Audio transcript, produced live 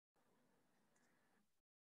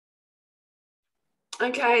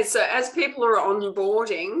Okay, so as people are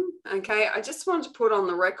onboarding, okay, I just want to put on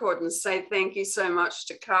the record and say thank you so much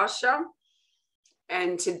to Kasha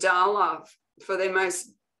and to Darla for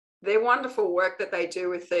their wonderful work that they do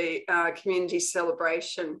with the community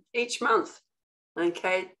celebration each month.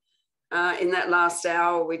 Okay, in that last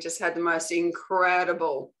hour, we just had the most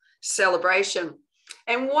incredible celebration.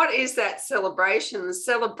 And what is that celebration? The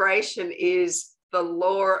celebration is the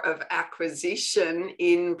law of acquisition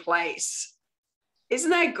in place.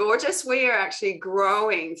 Isn't that gorgeous? We are actually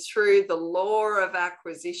growing through the law of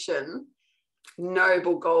acquisition,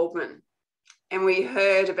 Noble Goldman. And we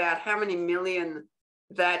heard about how many million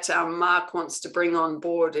that Mark wants to bring on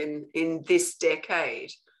board in this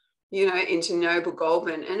decade, you know, into Noble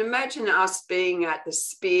Goldman. And imagine us being at the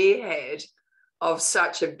spearhead of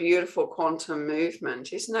such a beautiful quantum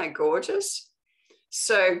movement. Isn't that gorgeous?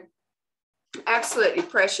 So absolutely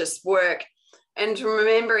precious work. And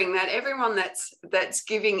remembering that everyone that's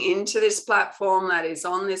giving into this platform, that is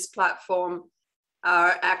on this platform,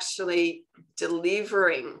 are actually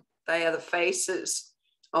delivering. They are the faces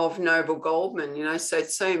of Noble Goldman, you know, so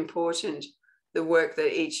it's so important, the work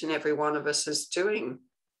that each and every one of us is doing.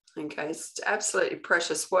 Okay, it's absolutely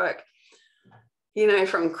precious work. You know,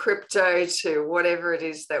 from crypto to whatever it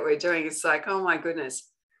is that we're doing, it's like, oh my goodness.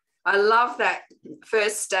 I love that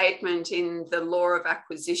first statement in the law of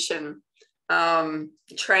acquisition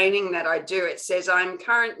training that I do. It says, I'm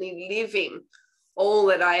currently living all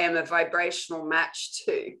that I am a vibrational match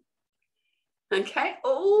to. Okay.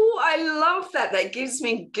 Oh, I love that. That gives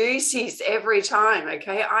me goosies every time.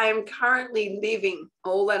 Okay. I am currently living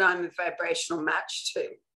all that I'm a vibrational match to.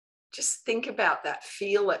 Just think about that.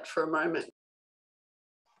 Feel it for a moment.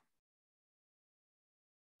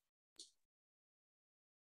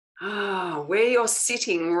 Where you're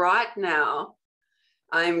sitting right now,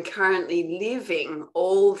 I'm currently living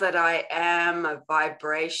all that I am a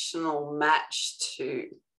vibrational match to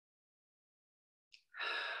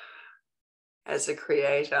as a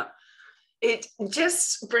creator. It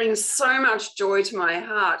just brings so much joy to my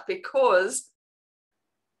heart, because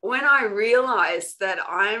when I realize that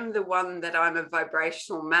I'm the one that I'm a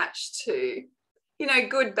vibrational match to, you know,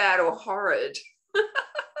 good, bad, or horrid,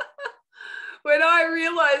 when I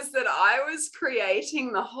realized that I was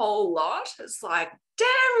creating the whole lot, it's like,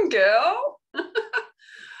 damn, girl,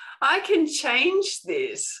 I can change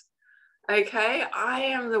this. Okay, I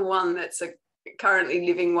am the one that's currently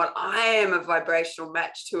living what I am a vibrational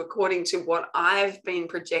match to, according to what I've been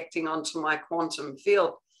projecting onto my quantum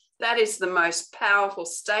field. That is the most powerful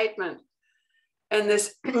statement. And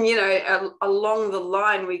this, you know, along the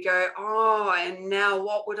line, we go, oh, and now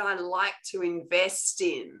what would I like to invest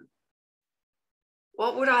in?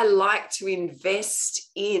 What would I like to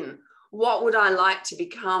invest in? What would I like to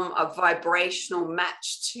become a vibrational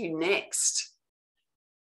match to next?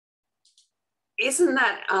 Isn't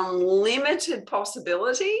that unlimited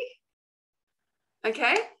possibility?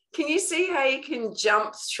 Okay. Can you see how you can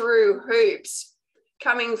jump through hoops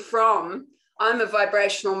coming from, I'm a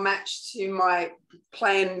vibrational match to my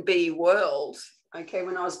plan B world. Okay.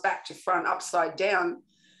 When I was back to front, upside down.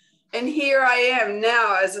 And here I am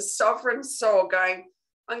now as a sovereign soul going,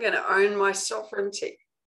 I'm going to own my sovereignty.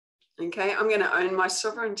 Okay, I'm going to own my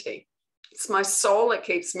sovereignty. It's my soul that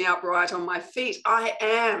keeps me upright on my feet. I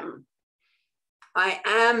am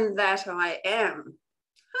that I am.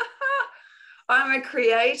 I'm a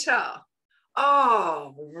creator.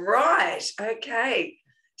 Oh, right. Okay.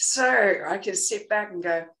 So I can sit back and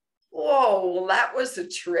go, whoa, well, that was a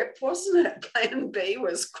trip, wasn't it? Plan B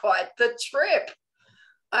was quite the trip.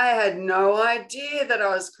 I had no idea that I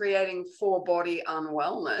was creating 4-body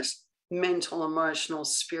unwellness, mental, emotional,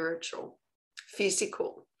 spiritual,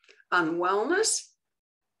 physical unwellness.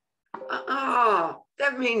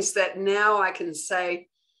 That means that now I can say,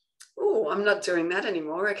 oh, I'm not doing that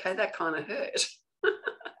anymore. Okay, that kind of hurt.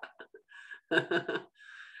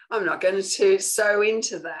 I'm not going to sow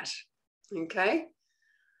into that. Okay.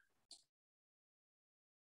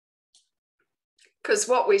 Because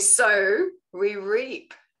what we sow, we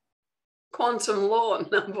reap. Quantum law,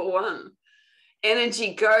 number 1.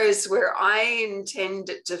 Energy goes where I intend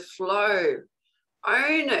it to flow.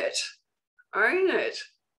 Own it. Own it.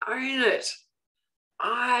 Own it.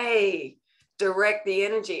 I direct the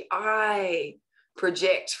energy. I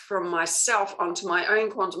project from myself onto my own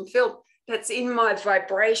quantum field that's in my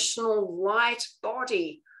vibrational light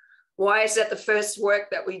body. Why is that the first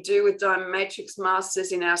work that we do with Diamond Matrix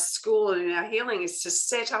Masters in our school and in our healing, is to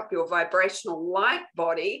set up your vibrational light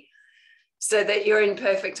body so that you're in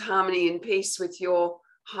perfect harmony and peace with your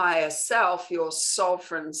higher self, your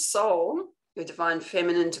sovereign soul, your divine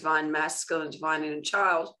feminine, divine masculine, divine inner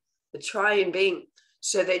child, the triune being,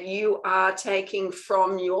 so that you are taking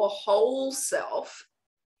from your whole self.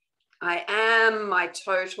 I am my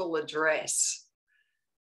total address.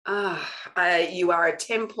 You are a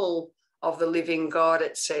temple of the living God,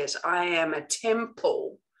 it says. I am a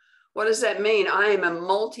temple. What does that mean? I am a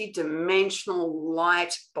multi-dimensional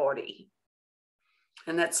light body.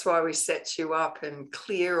 And that's why we set you up and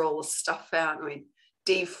clear all the stuff out, and we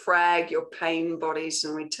defrag your pain bodies,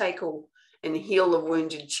 and we take all and heal the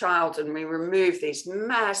wounded child, and we remove these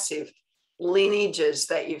massive lineages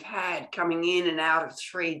that you've had coming in and out of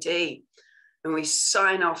 3D. And we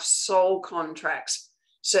sign off soul contracts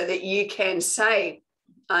so that you can say,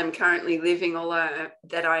 I'm currently living all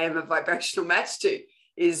that I am a vibrational match to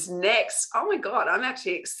is next. Oh my God, I'm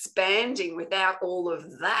actually expanding without all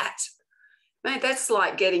of that. Mate, that's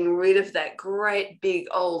like getting rid of that great big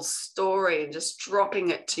old story and just dropping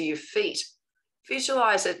it to your feet.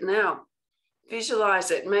 Visualize it now.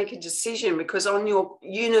 Visualize it, make a decision, because on your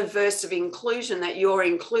universe of inclusion that you're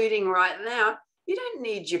including right now, you don't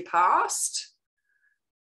need your past.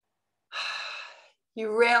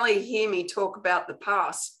 You rarely hear me talk about the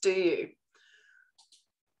past, do you?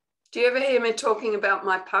 Do you ever hear me talking about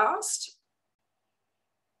my past?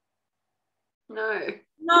 No.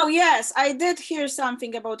 No, yes, I did hear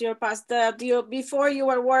something about your past, before you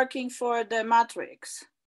were working for the Matrix,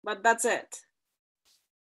 but that's it.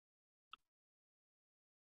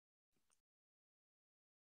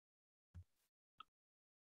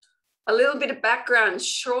 A little bit of background,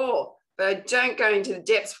 sure, but I don't go into the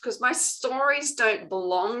depths because my stories don't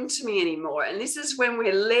belong to me anymore. And this is when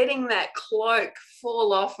we're letting that cloak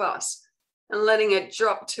fall off us and letting it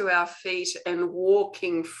drop to our feet and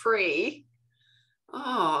walking free.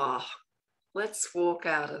 Oh, let's walk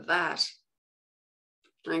out of that.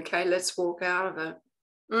 Okay, let's walk out of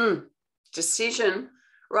it. Decision.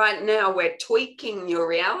 Right now, we're tweaking your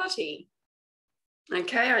reality.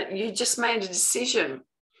 Okay, you just made a decision.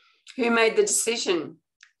 Who made the decision?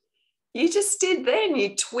 You just did then.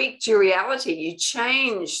 You tweaked your reality. You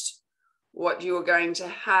changed what you were going to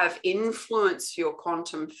have influence your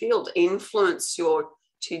quantum field, influence your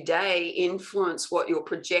today, influence what you're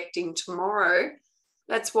projecting tomorrow.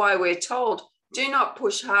 That's why we're told, do not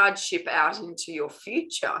push hardship out into your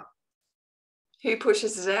future. Who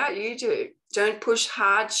pushes it out? You do. Don't push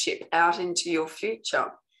hardship out into your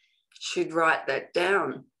future. Should write that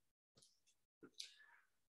down.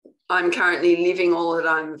 I'm currently living all that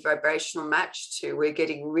I'm a vibrational match to. We're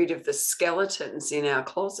getting rid of the skeletons in our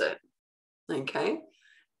closet, okay?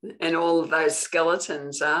 And all of those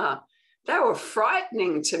skeletons they were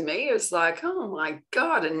frightening to me. It was like, oh my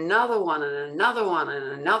God, another one and another one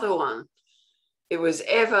and another one. It was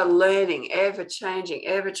ever learning, ever changing,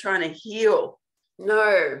 ever trying to heal.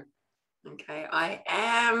 No, okay, I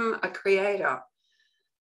am a creator.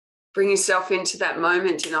 Bring yourself into that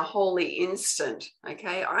moment in a holy instant,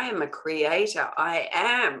 okay? I am a creator. I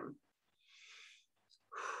am.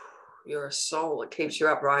 You're a soul. It keeps you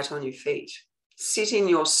upright on your feet. Sit in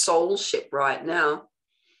your soulship right now.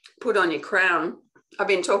 Put on your crown. I've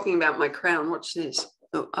been talking about my crown. Watch this.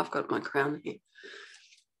 Oh, I've got my crown here.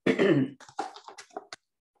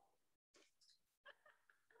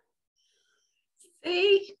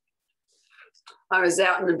 See? I was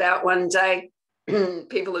out and about one day.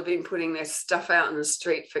 People have been putting their stuff out in the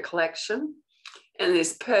street for collection, and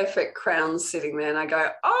this perfect crown sitting there, and I go,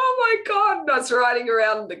 oh my God, and I was riding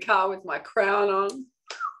around in the car with my crown on.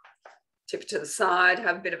 Tip it to the side,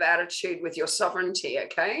 have a bit of attitude with your sovereignty,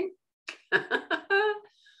 okay?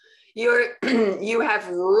 You have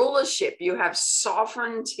rulership, you have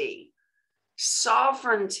sovereignty.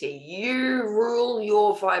 Sovereignty, you rule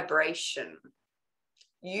your vibration.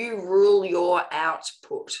 You rule your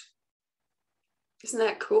output. Isn't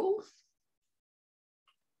that cool?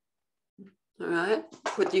 All right,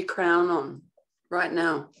 put your crown on right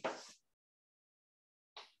now.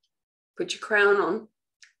 Put your crown on.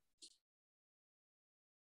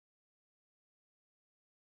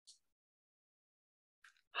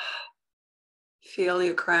 Feel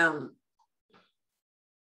your crown.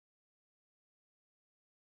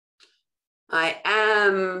 I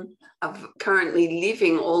am currently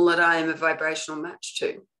living all that I am a vibrational match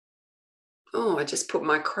to. Oh, I just put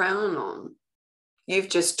my crown on. You've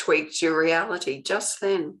just tweaked your reality just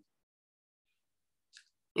then.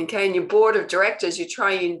 Okay, and your board of directors, your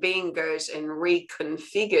triune being goes and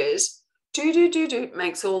reconfigures,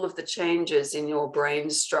 makes all of the changes in your brain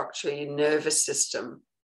structure, your nervous system.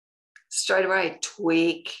 Straight away,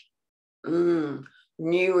 tweak. New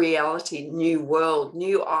reality, new world,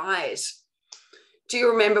 new eyes. Do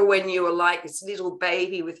you remember when you were like this little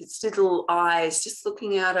baby with its little eyes just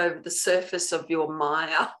looking out over the surface of your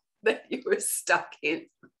Maya? that you were stuck in.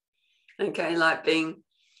 Okay, like being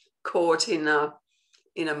caught in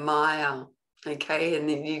a mire. Okay, and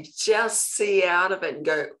then you just see out of it and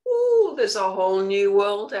go, oh, there's a whole new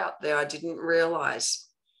world out there I didn't realize.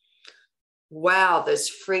 Wow, there's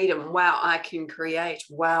freedom. Wow, I can create.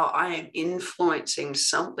 Wow, I am influencing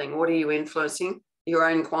something. What are you influencing? Your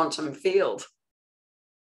own quantum field.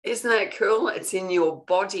 Isn't that cool? It's in your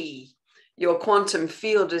body. Your quantum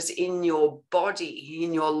field is in your body,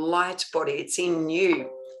 in your light body. It's in you.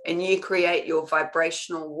 And you create your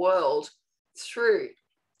vibrational world through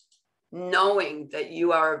knowing that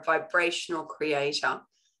you are a vibrational creator,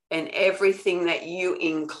 and everything that you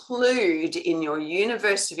include in your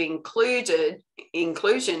universe of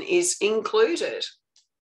inclusion is included.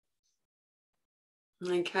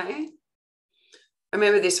 Okay. I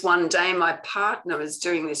remember this one day, my partner was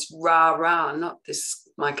doing this rah-rah, not this,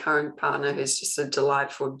 my current partner, who's just a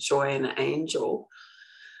delightful joy and angel.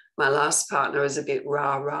 My last partner was a bit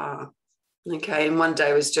rah-rah. Okay. And one day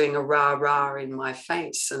I was doing a rah-rah in my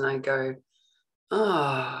face, and I go,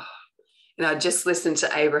 oh. And I just listened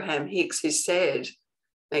to Abraham Hicks, who said,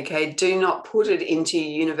 okay, do not put it into your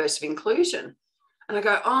universe of inclusion. And I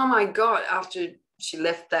go, oh my God, after she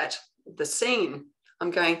left the scene, I'm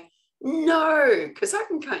going, no, because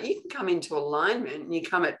you can come into alignment and you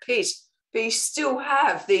come at peace, but you still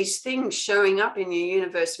have these things showing up in your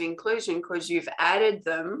universe of inclusion because you've added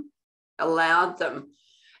them, allowed them.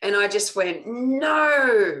 And I just went,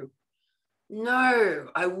 no,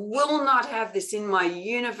 I will not have this in my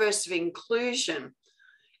universe of inclusion.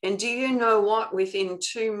 And do you know what? Within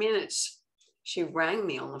 2 minutes, she rang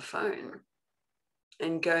me on the phone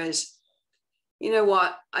and goes, you know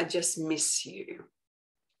what? I just miss you.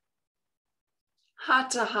 Heart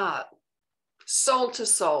to heart, soul to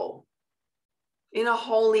soul. In a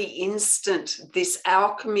holy instant, this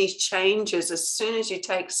alchemy changes. As soon as you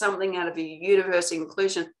take something out of your universe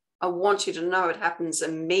inclusion, I want you to know it happens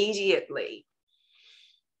immediately.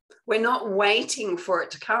 We're not waiting for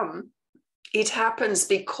it to come. It happens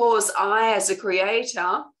because I, as a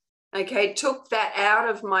creator, okay, took that out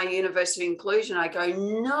of my universe of inclusion. I go,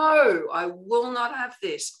 no, I will not have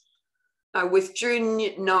this. I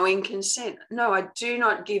withdrew knowing consent. No, I do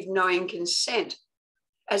not give knowing consent.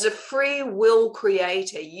 As a free will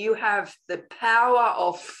creator, you have the power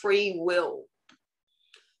of free will.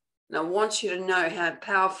 And I want you to know how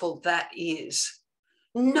powerful that is.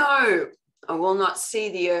 No, I will not see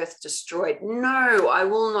the earth destroyed. No, I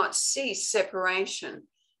will not see separation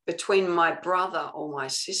between my brother or my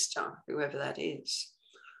sister, whoever that is.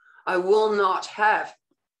 I will not have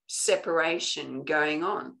separation going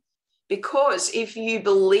on. Because if you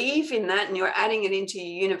believe in that and you're adding it into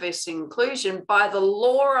your universe inclusion, by the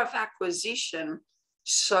law of acquisition,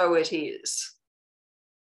 so it is.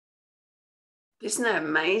 Isn't that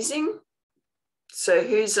amazing? So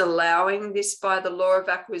who's allowing this by the law of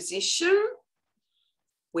acquisition?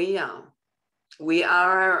 We are. We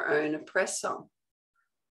are our own oppressor.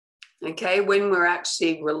 Okay, when we're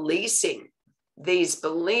actually releasing these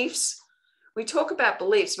beliefs, we talk about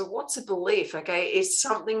beliefs, but what's a belief? Okay, it's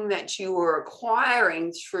something that you are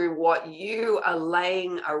acquiring through what you are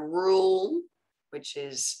laying a rule, which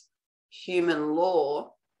is human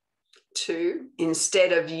law, to,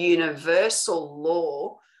 instead of universal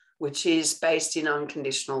law, which is based in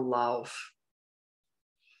unconditional love.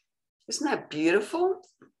 Isn't that beautiful?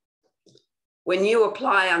 When you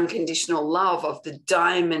apply unconditional love of the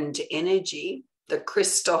diamond energy, the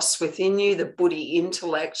Christos within you, the Buddhi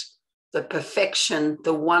intellect, the perfection,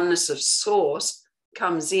 the oneness of source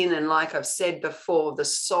comes in, and like I've said before, the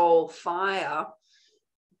soul fire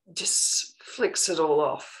just flicks it all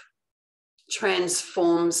off,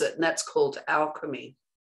 transforms it, and that's called alchemy.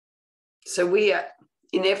 So we are,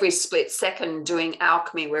 in every split second, doing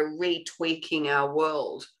alchemy. We're retweaking our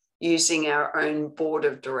world using our own board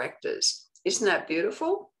of directors. Isn't that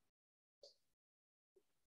beautiful?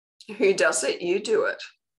 Who does it? You do it.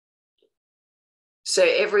 So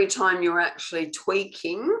every time you're actually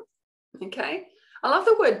tweaking, okay? I love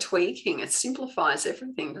the word tweaking. It simplifies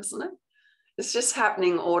everything, doesn't it? It's just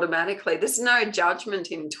happening automatically. There's no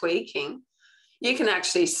judgment in tweaking. You can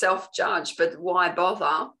actually self-judge, but why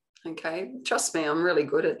bother? Okay, trust me, I'm really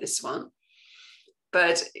good at this one.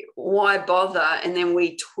 But why bother? And then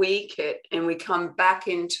we tweak it and we come back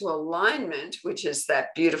into alignment, which is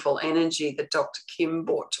that beautiful energy that Dr. Kim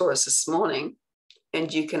brought to us this morning.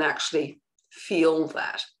 And you can actually feel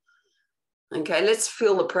that. Okay, let's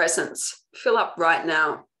feel the presence. Fill up right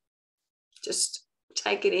now. Just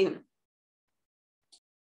take it in.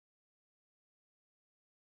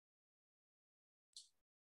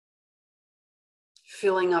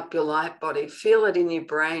 filling up your light body. Feel it in your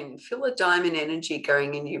brain. Feel the diamond energy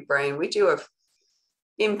going in your brain. We do have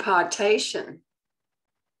impartation.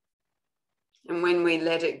 And when we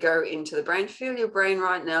let it go into the brain, feel your brain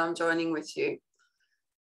right now. I'm joining with you.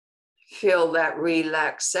 Feel that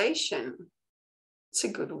relaxation. It's a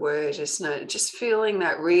good word, isn't it? Just feeling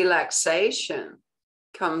that relaxation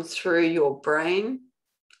come through your brain,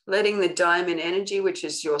 letting the diamond energy, which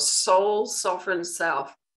is your soul sovereign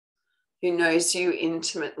self, who knows you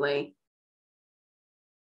intimately,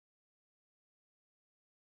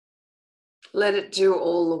 let it do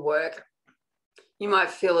all the work. You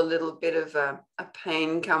might feel a little bit of a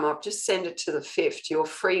pain come up. Just send it to the fifth. Your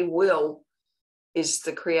free will is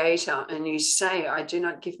the creator. And you say, I do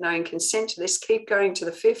not give knowing consent to this. Keep going to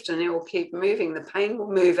the fifth and it will keep moving. The pain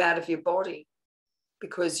will move out of your body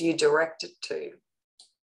because you direct it to.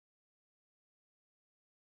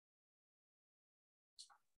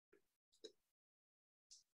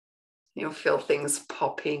 You'll feel things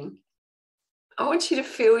popping. I want you to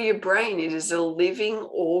feel your brain. It is a living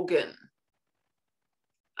organ.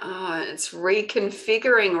 It's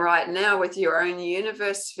reconfiguring right now with your own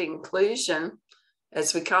universe of inclusion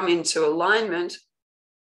as we come into alignment,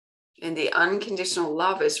 and the unconditional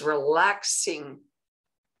love is relaxing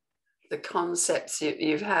the concepts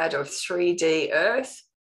you've had of 3D Earth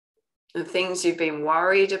and things you've been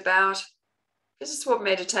worried about. This is what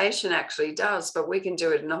meditation actually does, but we can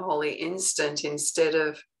do it in a holy instant instead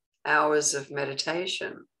of hours of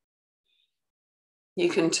meditation. You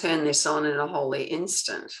can turn this on in a holy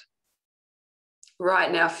instant.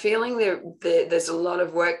 Right now, feeling there's a lot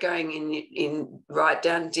of work going in right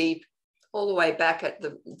down deep, all the way back at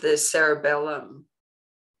the cerebellum.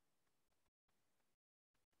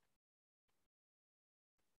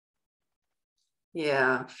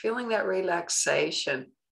 Yeah, feeling that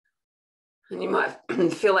relaxation. And you might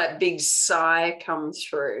feel that big sigh come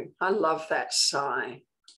through. I love that sigh.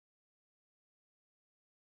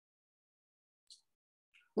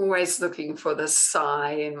 Always looking for the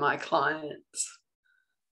sigh in my clients.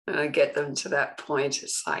 And I get them to that point,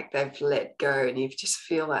 it's like they've let go and you just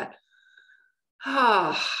feel that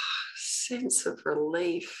sense of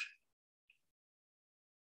relief.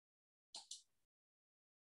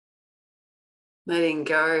 Letting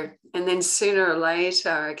go. And then sooner or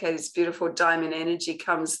later, okay, this beautiful diamond energy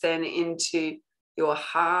comes then into your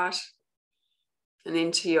heart and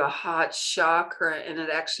into your heart chakra, and it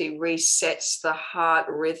actually resets the heart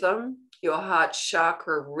rhythm. Your heart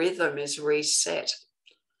chakra rhythm is reset.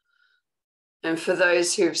 And for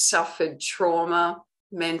those who've suffered trauma,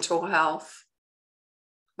 mental health,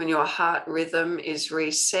 when your heart rhythm is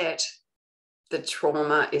reset, the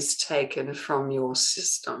trauma is taken from your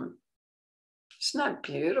system. Isn't that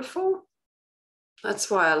beautiful?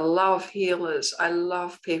 That's why I love healers. I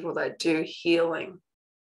love people that do healing.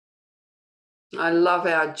 I love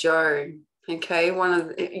our Joe. Okay,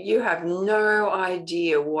 you have no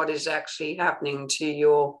idea what is actually happening to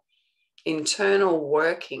your internal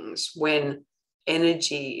workings when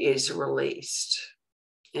energy is released.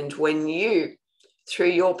 And when you, through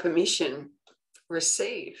your permission,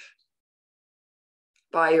 receive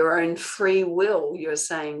by your own free will, you're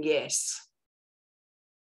saying yes.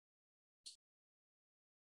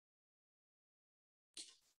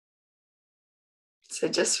 So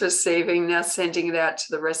just receiving, now sending it out to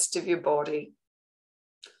the rest of your body.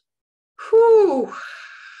 Whew.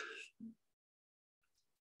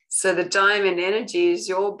 So the diamond energy is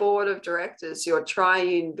your board of directors, your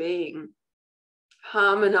triune being,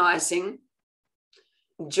 harmonizing,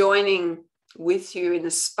 joining with you in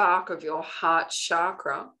the spark of your heart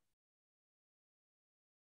chakra.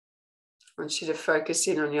 I want you to focus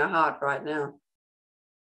in on your heart right now.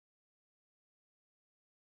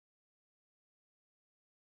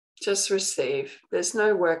 Just receive. There's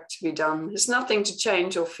no work to be done. There's nothing to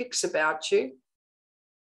change or fix about you.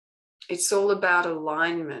 It's all about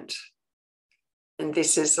alignment. And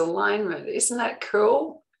this is alignment. Isn't that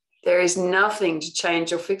cool? There is nothing to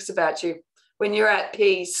change or fix about you. When you're at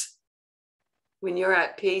peace,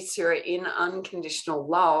 you're in unconditional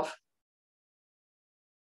love.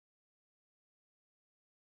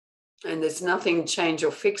 And there's nothing to change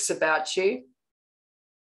or fix about you.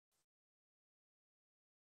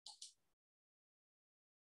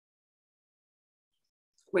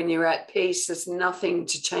 When you're at peace, there's nothing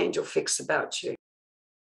to change or fix about you.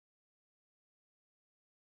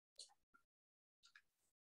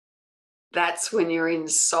 That's when you're in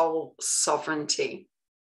soul sovereignty.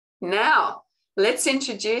 Now, let's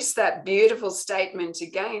introduce that beautiful statement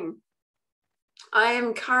again. I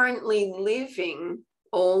am currently living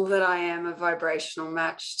all that I am a vibrational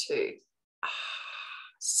match to.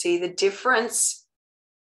 See the difference?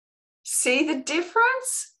 See the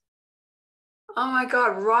difference? Oh my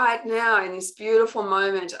God, right now in this beautiful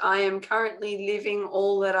moment, I am currently living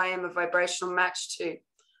all that I am a vibrational match to.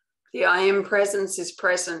 The I am presence is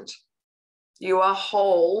present. You are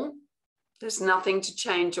whole. There's nothing to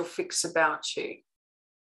change or fix about you.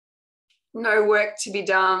 No work to be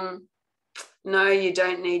done. No, you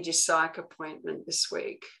don't need your psych appointment this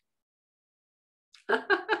week.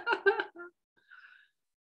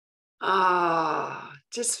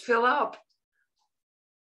 Just fill up.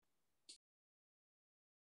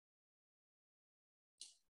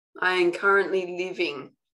 I am currently living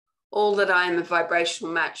all that I am a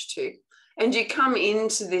vibrational match to. And you come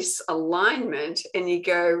into this alignment and you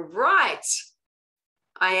go, right,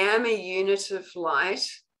 I am a unit of light.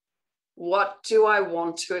 What do I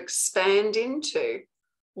want to expand into?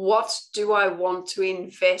 What do I want to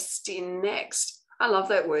invest in next? I love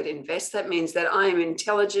that word, invest. That means that I am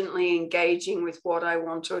intelligently engaging with what I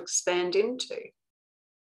want to expand into.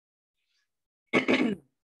 Isn't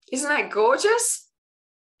that gorgeous?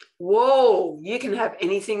 Whoa, you can have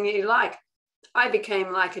anything that you like. I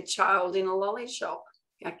became like a child in a lolly shop,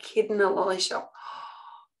 a kid in a lolly shop.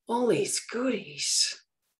 All these goodies.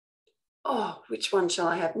 Oh, which one shall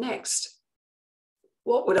I have next?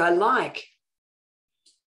 What would I like?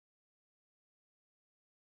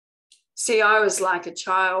 See, I was like a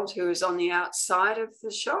child who was on the outside of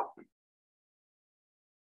the shop.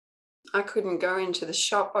 I couldn't go into the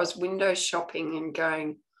shop. I was window shopping and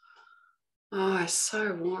going, oh, I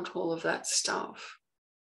so want all of that stuff.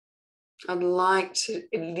 I'd like to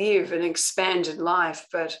live an expanded life,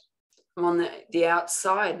 but I'm on the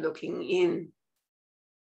outside looking in.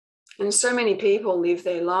 And so many people live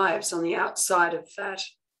their lives on the outside of that,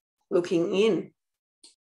 looking in.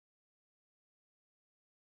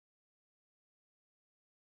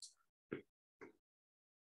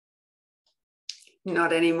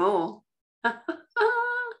 Not anymore.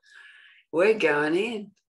 We're going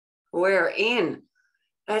in. We're in.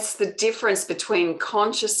 That's the difference between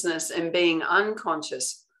consciousness and being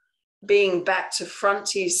unconscious. Being back to front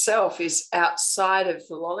to yourself is outside of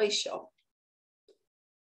the lolly shop.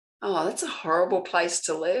 Oh, that's a horrible place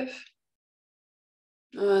to live.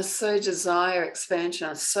 Oh, I so desire expansion.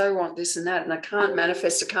 I so want this and that, and I can't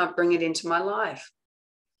manifest, I can't bring it into my life.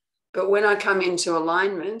 But when I come into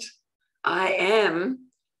alignment, I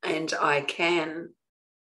am and I can.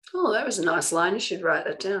 Oh, that was a nice line. You should write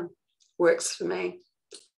that down. Works for me.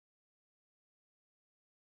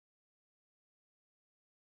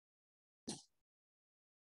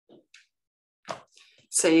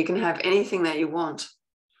 So you can have anything that you want.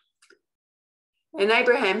 And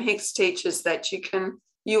Abraham Hicks teaches that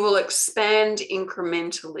you will expand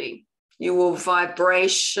incrementally. You will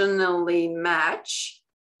vibrationally match.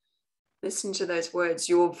 Listen to those words.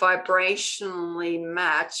 You will vibrationally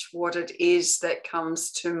match what it is that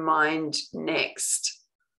comes to mind next.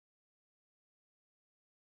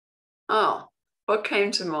 Oh, what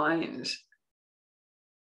came to mind?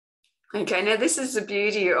 Okay, now this is the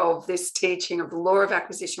beauty of this teaching of the law of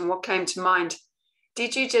acquisition. What came to mind?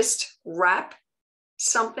 Did you just wrap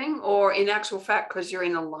something, or in actual fact, because you're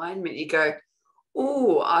in alignment, you go,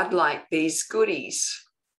 oh, I'd like these goodies.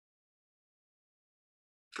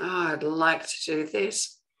 Oh, I'd like to do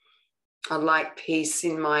this. I'd like peace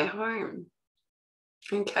in my home.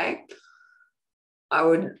 Okay. I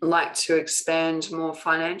would like to expand more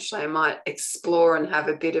financially. I might explore and have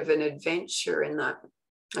a bit of an adventure in that.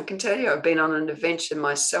 I can tell you, I've been on an adventure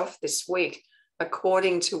myself this week,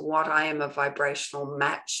 according to what I am a vibrational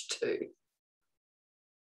match to.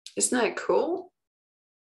 Isn't that cool?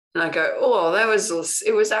 And I go, oh,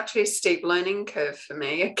 it was actually a steep learning curve for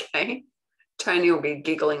me. Okay. Tony will be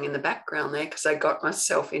giggling in the background there because I got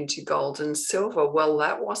myself into gold and silver. Well,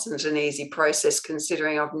 that wasn't an easy process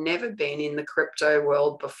considering I've never been in the crypto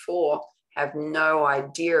world before, have no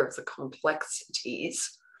idea of the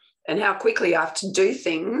complexities and how quickly I have to do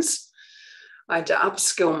things. I had to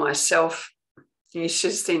upskill myself. You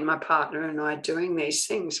should have seen my partner and I doing these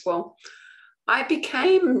things. Well, we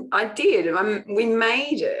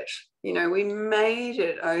made it, we made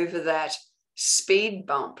it over that speed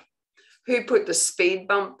bump. Who put the speed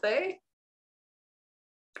bump there?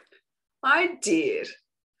 I did.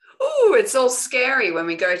 Oh, it's all scary when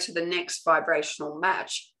we go to the next vibrational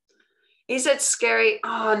match. Is it scary?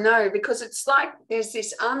 Oh, no, because it's like there's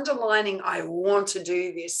this underlining, I want to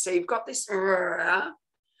do this. So you've got this going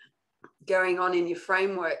on in your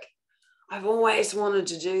framework. I've always wanted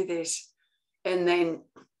to do this. And then,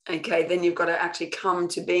 okay, then you've got to actually come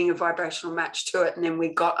to being a vibrational match to it. And then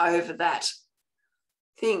we got over that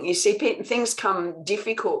thing. You see, things come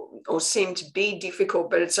difficult or seem to be difficult,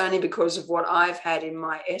 but it's only because of what I've had in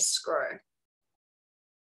my escrow.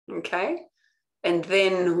 Okay? And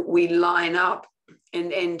then we line up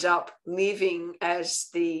and end up living as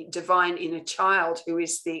the divine inner child who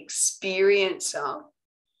is the experiencer.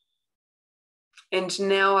 And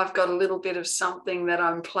now I've got a little bit of something that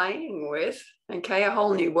I'm playing with, okay? A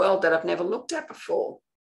whole new world that I've never looked at before.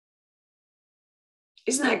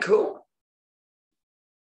 Isn't that cool?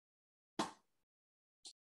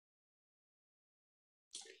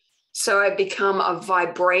 So I become a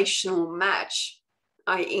vibrational match.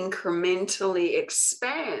 I incrementally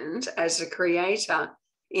expand as a creator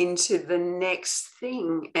into the next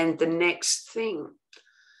thing and the next thing.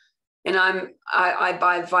 And I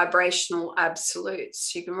buy vibrational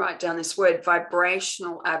absolutes. You can write down this word,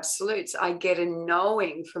 vibrational absolutes. I get a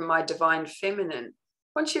knowing from my divine feminine.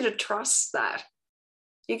 I want you to trust that.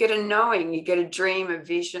 You get a knowing, you get a dream, a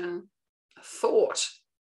vision, a thought.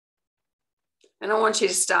 And I want you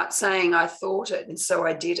to start saying, I thought it, and so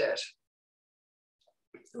I did it.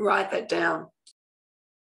 Write that down.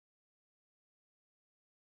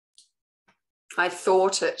 I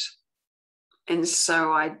thought it, and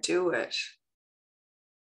so I do it.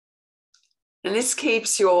 And this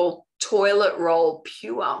keeps your toilet roll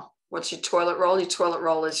pure. What's your toilet roll? Your toilet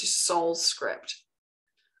roll is your soul script.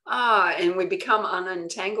 And we become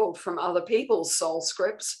unentangled from other people's soul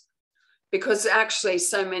scripts, because actually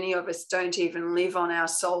so many of us don't even live on our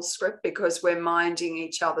soul script because we're minding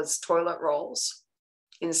each other's toilet rolls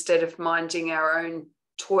instead of minding our own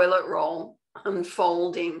toilet roll,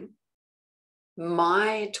 unfolding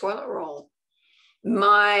my toilet roll,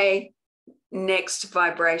 my next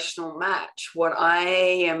vibrational match, what I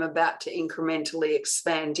am about to incrementally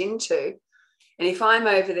expand into. And if I'm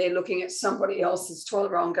over there looking at somebody else's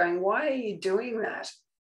toilet roll and going, why are you doing that?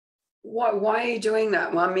 Why are you doing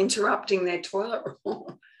that? Well, I'm interrupting their toilet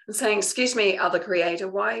roll. I'm saying, excuse me, other creator,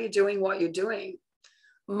 why are you doing what you're doing?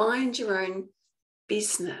 Mind your own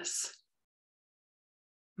business.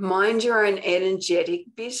 Mind your own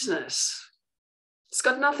energetic business. It's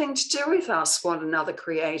got nothing to do with us, what another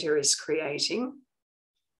creator is creating.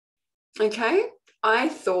 Okay? I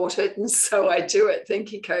thought it, and so I do it.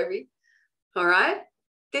 Thank you, Kobe. All right?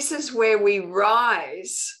 This is where we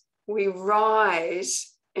rise. We rise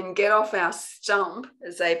and get off our stump,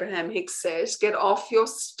 as Abraham Hicks says. Get off your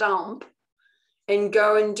stump and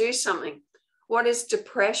go and do something. What is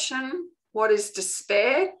depression? What is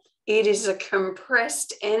despair? It is a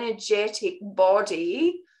compressed, energetic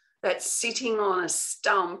body that's sitting on a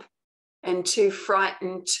stump and too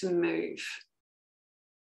frightened to move.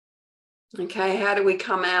 Okay, how do we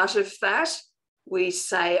come out of that? We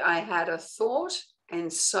say, I had a thought,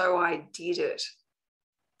 and so I did it.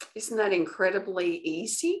 Isn't that incredibly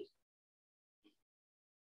easy?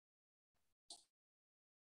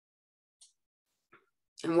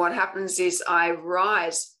 And what happens is I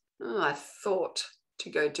rise. I thought to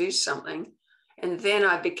go do something. And then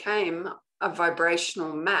I became a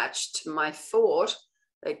vibrational match to my thought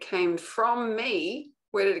that came from me.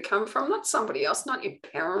 Where did it come from? Not somebody else, not your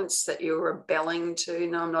parents that you're rebelling to.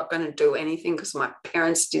 No, I'm not going to do anything because my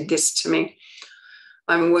parents did this to me.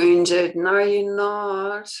 I'm wounded. No, you're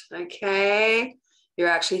not. Okay. You're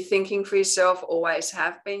actually thinking for yourself, always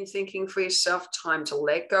have been thinking for yourself. Time to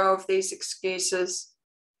let go of these excuses.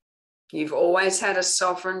 You've always had a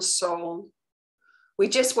sovereign soul. We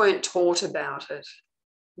just weren't taught about it.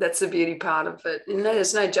 That's the beauty part of it. And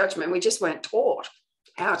there's no judgment. We just weren't taught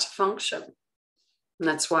how to function. And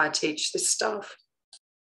that's why I teach this stuff.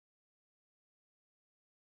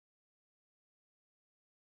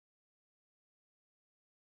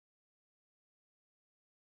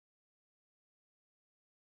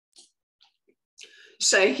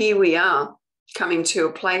 So here we are, coming to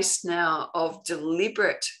a place now of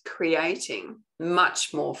deliberate creating,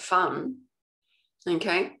 much more fun.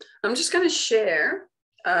 Okay, I'm just going to share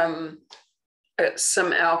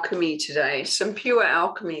some alchemy today, some pure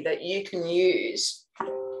alchemy that you can use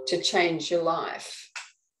to change your life.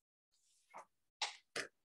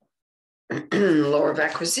 Law of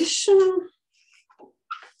acquisition.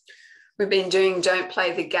 We've been doing Don't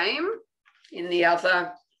Play the Game in the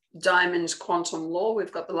other Diamond Quantum Law.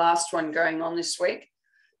 We've got the last one going on this week.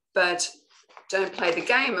 But Don't Play the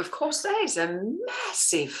Game, of course, that is a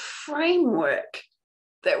massive framework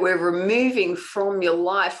that we're removing from your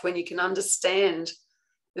life when you can understand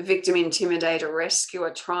the victim, intimidator,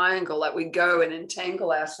 rescuer triangle that we go and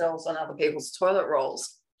entangle ourselves on other people's toilet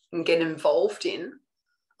rolls and get involved in.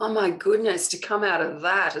 Oh my goodness, to come out of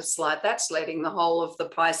that, it's like that's letting the whole of the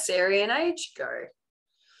Piscean age go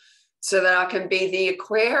so that I can be the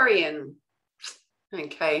Aquarian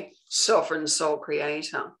okay, sovereign soul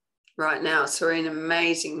creator right now. So we're in an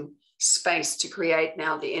amazing space to create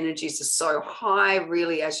now. The energies are so high,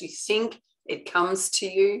 really, as you think, it comes to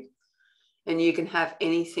you, and you can have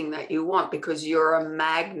anything that you want because you're a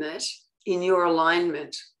magnet in your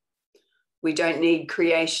alignment. We don't need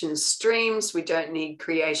creation streams. We don't need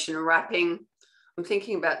creation wrapping. I'm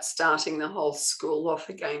thinking about starting the whole school off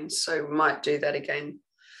again, so we might do that again.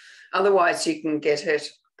 Otherwise, you can get it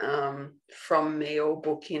from me or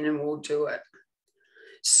book in and we'll do it.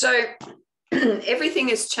 So everything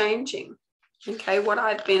is changing. Okay, what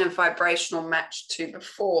I've been a vibrational match to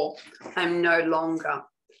before, I'm no longer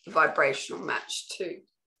a vibrational match to.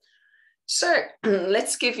 So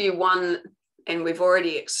let's give you one, and we've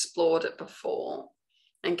already explored it before.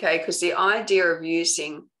 Okay, because the idea of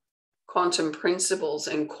using quantum principles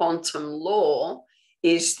and quantum law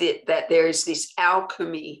is that there is this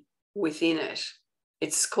alchemy within it.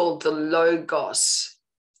 It's called the logos,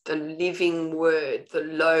 the living word, the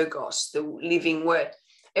logos, the living word.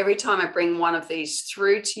 Every time I bring one of these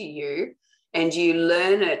through to you and you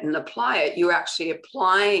learn it and apply it, you're actually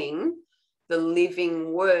applying the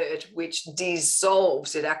living word, which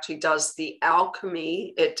dissolves. It actually does the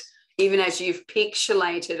alchemy. It, even as you've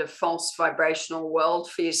pixelated a false vibrational world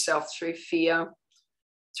for yourself through fear,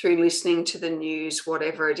 through listening to the news,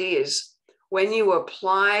 whatever it is, when you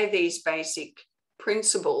apply these basic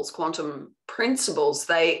principles, quantum principles,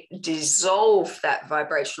 they dissolve that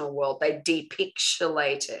vibrational world. They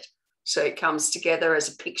depixelate it. So it comes together as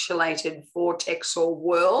a pixelated vortex or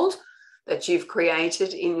world that you've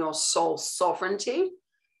created in your soul sovereignty.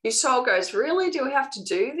 Your soul goes, really? Do we have to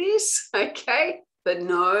do this? Okay. But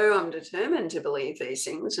no, I'm determined to believe these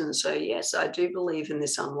things. And so, yes, I do believe in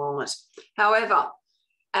this unwellness. However,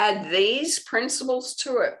 add these principles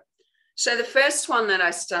to it. So the first one that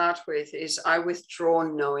I start with is I withdraw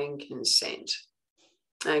knowing consent.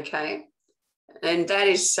 Okay. And that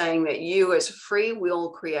is saying that you as a free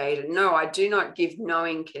will creator, no, I do not give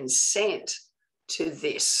knowing consent to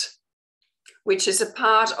this, which is a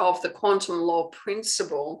part of the quantum law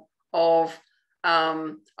principle of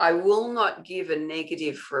I will not give a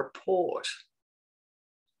negative report.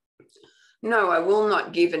 No, I will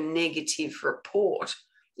not give a negative report.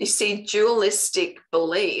 You see, dualistic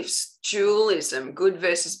beliefs, dualism, good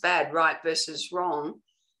versus bad, right versus wrong,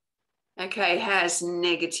 okay, has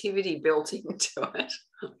negativity built into it.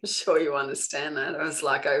 I'm sure you understand that. It was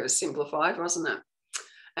like oversimplified, wasn't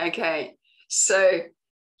it? Okay, so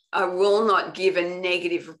I will not give a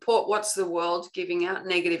negative report. What's the world giving out?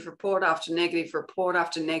 Negative report after negative report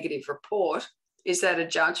after negative report. Is that a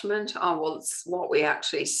judgment? Oh, well, it's what we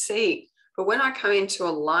actually see. But when I come into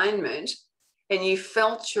alignment and you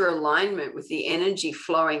felt your alignment with the energy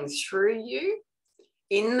flowing through you,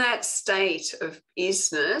 in that state of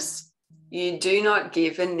isness, you do not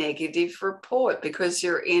give a negative report because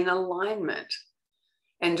you're in alignment.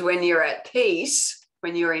 And when you're at peace,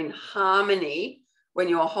 when you're in harmony, when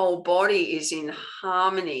your whole body is in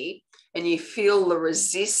harmony and you feel the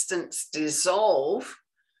resistance dissolve,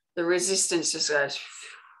 the resistance just goes.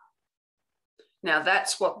 Now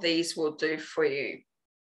that's what these will do for you.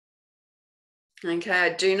 Okay,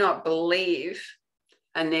 I do not believe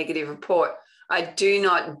a negative report. I do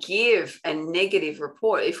not give a negative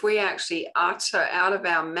report. If we actually utter out of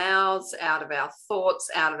our mouths, out of our thoughts,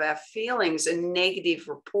 out of our feelings, a negative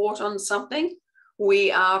report on something,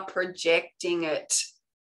 we are projecting it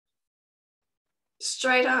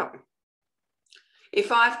straight up.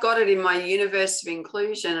 If I've got it in my universe of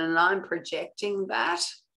inclusion and I'm projecting that,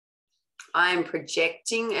 I am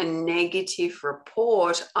projecting a negative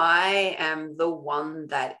report. I am the one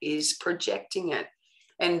that is projecting it.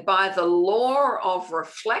 And by the law of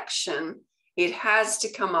reflection, it has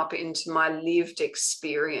to come up into my lived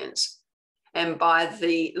experience. And by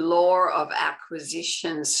the law of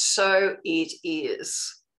acquisition, so it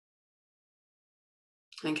is.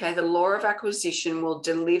 Okay, the law of acquisition will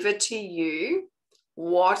deliver to you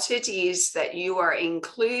what it is that you are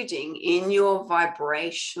including in your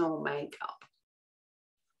vibrational makeup.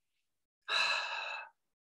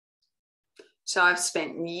 So I've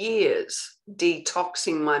spent years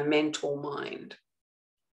detoxing my mental mind.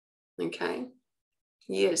 Okay,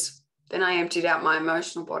 years. Then I emptied out my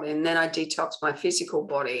emotional body and then I detoxed my physical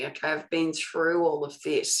body. Okay, I've been through all of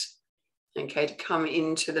this, okay, to come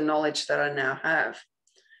into the knowledge that I now have.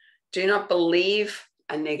 Do not believe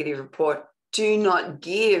a negative report. Do not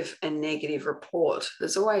give a negative report.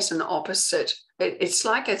 There's always an opposite. It's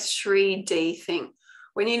like a 3D thing.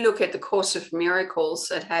 When you look at the Course of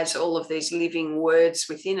Miracles, it has all of these living words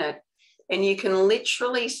within it, and you can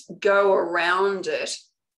literally go around it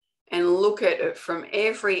and look at it from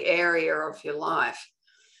every area of your life.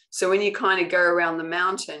 So when you kind of go around the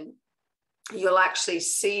mountain, you'll actually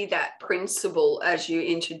see that principle as you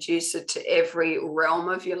introduce it to every realm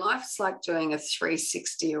of your life. It's like doing a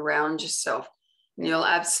 360 around yourself, and you'll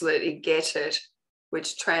absolutely get it,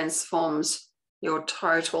 which transforms your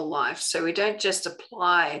total life. So we don't just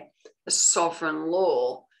apply a sovereign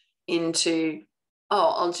law into,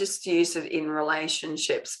 oh, I'll just use it in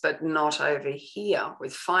relationships, but not over here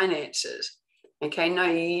with finances. Okay, no,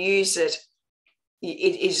 you use it.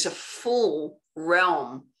 It is a full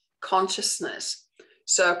realm consciousness.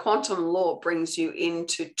 So a quantum law brings you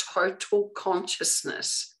into total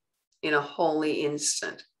consciousness in a holy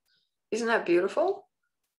instant. Isn't that beautiful?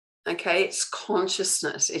 Okay, it's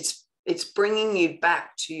consciousness. It's bringing you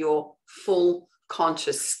back to your full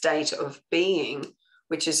conscious state of being,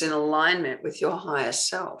 which is in alignment with your higher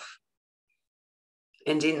self.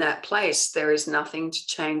 And in that place, there is nothing to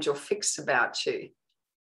change or fix about you.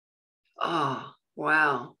 Oh,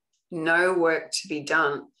 wow. No work to be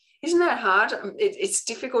done. Isn't that hard? It's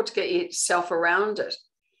difficult to get yourself around it.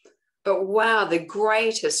 But wow, the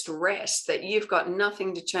greatest rest that you've got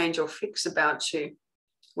nothing to change or fix about you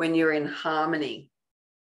when you're in harmony.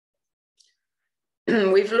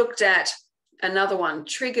 We've looked at another one.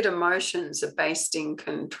 Triggered emotions are based in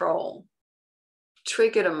control.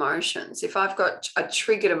 Triggered emotions. If I've got a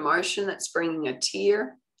triggered emotion that's bringing a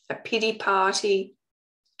tear, a pity party,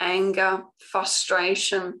 anger,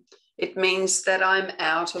 frustration, it means that I'm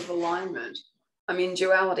out of alignment. I'm in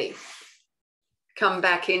duality. Come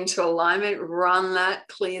back into alignment, run that,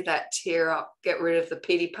 clear that tear up, get rid of the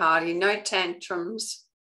pity party. No tantrums.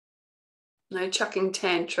 No chucking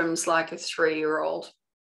tantrums like a 3-year-old.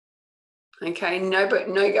 Okay, no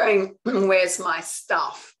going, where's my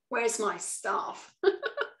stuff? Where's my stuff?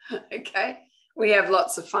 Okay, we have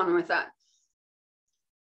lots of fun with that.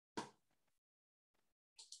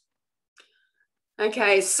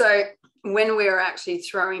 Okay, so when we're actually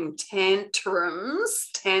throwing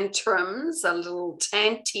tantrums, a little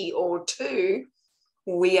tanty or two,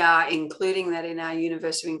 we are including that in our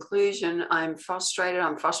universe of inclusion. I'm frustrated.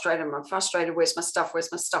 Where's my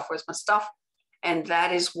stuff? And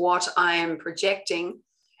that is what I am projecting.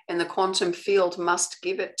 And the quantum field must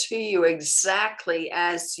give it to you exactly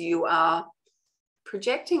as you are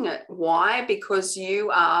projecting it. Why? Because you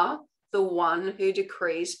are the one who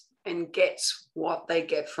decrees and gets what they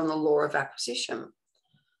get from the law of acquisition.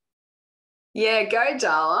 Yeah, go,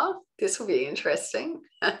 Darla. This will be interesting.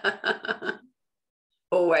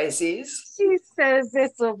 Always is. She says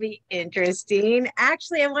this will be interesting.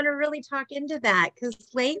 Actually, I want to really talk into that because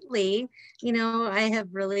lately, you know, I have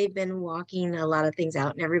really been walking a lot of things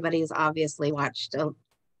out, and everybody's obviously watched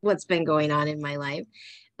what's been going on in my life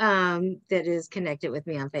that is connected with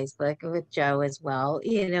me on Facebook, with Joe as well.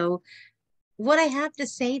 You know, what I have to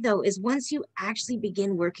say, though, is once you actually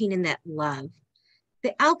begin working in that love,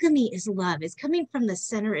 the alchemy is love. It's coming from the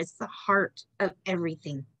center. It's the heart of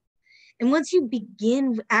everything. And once you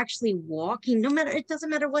begin actually walking, it doesn't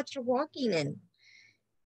matter what you're walking in.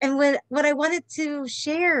 And what I wanted to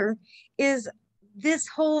share is this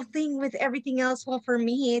whole thing with everything else. Well, for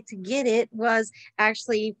me to get it was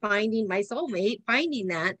actually finding my soulmate, finding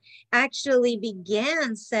that actually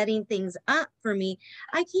began setting things up for me.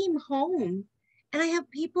 I came home and I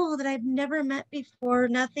have people that I've never met before,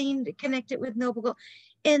 nothing connected with Noble Gold.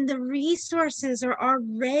 And the resources are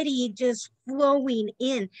already just flowing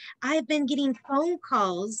in. I've been getting phone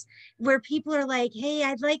calls where people are like, hey,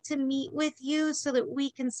 I'd like to meet with you so that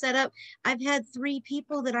we can set up. I've had 3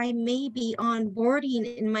 people that I may be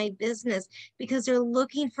onboarding in my business because they're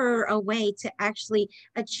looking for a way to actually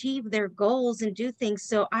achieve their goals and do things.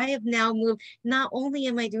 So I have now moved, not only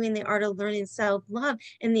am I doing the art of learning self-love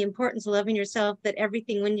and the importance of loving yourself, that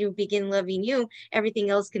everything, when you begin loving you,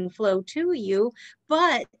 everything else can flow to you,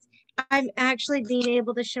 but I'm actually being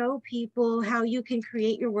able to show people how you can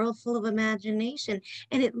create your world full of imagination.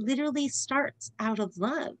 And it literally starts out of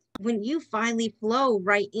love. When you finally flow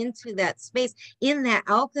right into that space, in that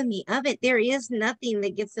alchemy of it, there is nothing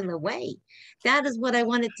that gets in the way. That is what I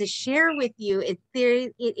wanted to share with you.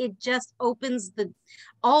 It just opens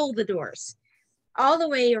all the doors all the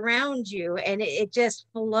way around you, and it just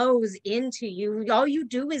flows into you. All you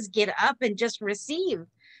do is get up and just receive.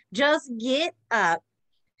 Just get up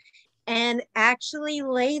and actually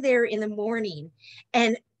lay there in the morning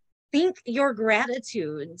and think your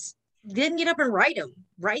gratitudes. Then get up and write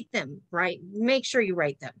them, make sure you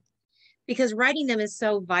write them, because writing them is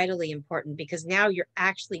so vitally important, because now you're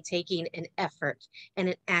actually taking an effort and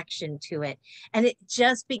an action to it. And it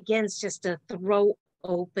just begins just to throw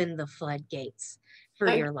open the floodgates for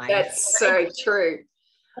your life. That's so true.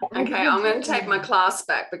 Okay, I'm going to take my class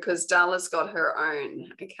back because Darla's got her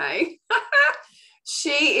own. Okay.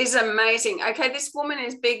 She is amazing. Okay, this woman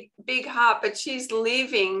is big heart, but she's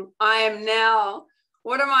living.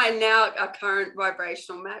 What am I now a current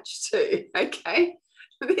vibrational match to? Okay.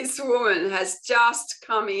 This woman has just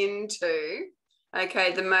come into,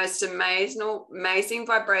 okay, the most amazing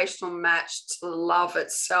vibrational match to love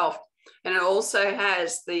itself. And it also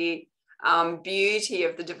has the beauty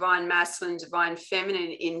of the divine masculine, divine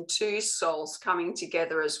feminine in two souls coming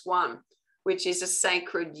together as one, which is a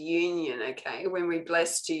sacred union, okay? When we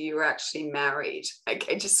blessed you, you were actually married,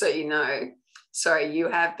 okay? Just so you know. Sorry, you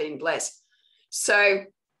have been blessed. So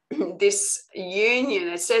this union,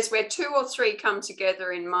 it says where two or three come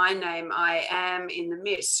together in my name, I am in the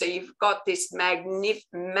midst. So you've got this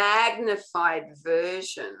magnified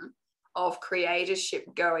version of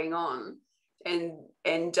creatorship going on. And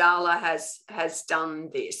Darla has done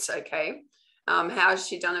this, okay? How has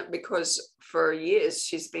she done it? Because for years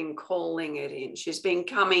she's been calling it in. She's been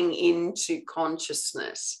coming into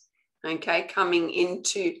consciousness, okay? Coming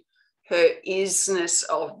into her isness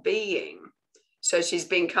of being. So she's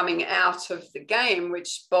been coming out of the game,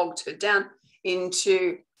 which bogged her down,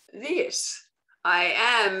 into this. I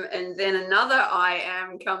am, and then another I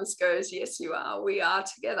am comes, goes, yes, you are. We are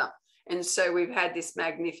together. And so we've had this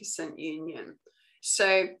magnificent union.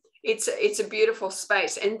 So it's a beautiful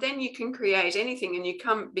space. And then you can create anything, and you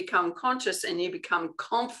become conscious, and you become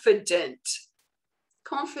confident.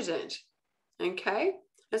 Confident. Okay.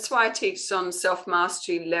 That's why I teach on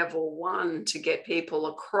self-mastery level 1 to get people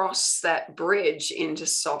across that bridge into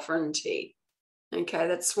sovereignty. Okay.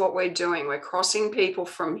 That's what we're doing. We're crossing people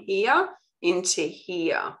from here into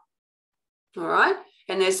here. All right.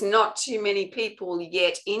 And there's not too many people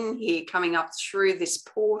yet in here coming up through this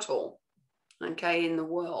portal, okay, in the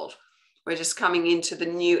world. We're just coming into the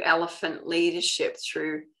new elephant leadership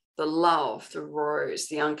through the love, the rose,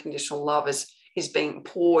 the unconditional love is being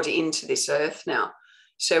poured into this earth now.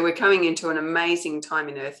 So we're coming into an amazing time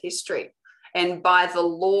in earth history. And by the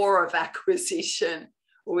law of acquisition,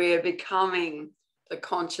 we're becoming the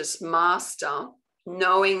conscious master,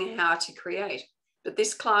 knowing how to create. But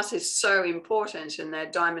this class is so important, and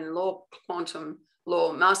that Diamond Law, Quantum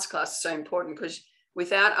Law Masterclass is so important, because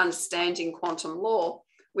without understanding quantum law,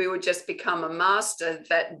 we would just become a master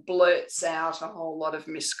that blurts out a whole lot of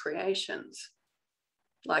miscreations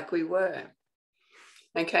like we were.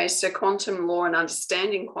 Okay, so quantum law and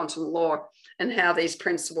understanding quantum law and how these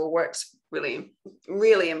principles works, really,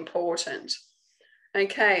 really important.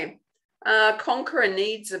 Okay, conqueror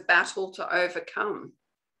needs a battle to overcome.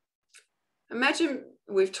 Imagine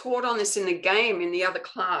we've taught on this in the game in the other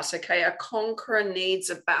class. Okay, a conqueror needs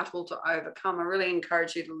a battle to overcome. I really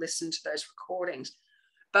encourage you to listen to those recordings.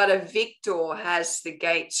 But a victor has the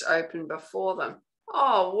gates open before them.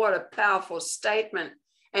 Oh, what a powerful statement.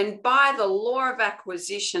 And by the law of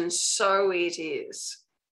acquisition, so it is.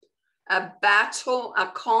 A battle, a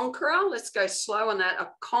conqueror, let's go slow on that. A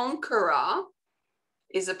conqueror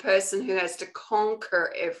is a person who has to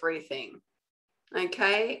conquer everything.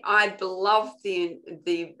 Okay, I love the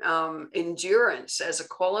endurance as a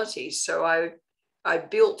quality. So I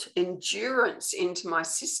built endurance into my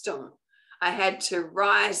system. I had to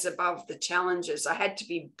rise above the challenges. I had to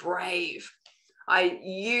be brave. I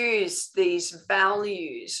used these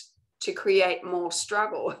values to create more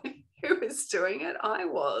struggle. Who was doing it? I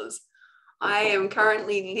was. I am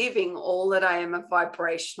currently living all that I am a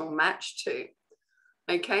vibrational match to.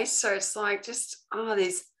 Okay, so it's like just,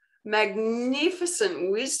 these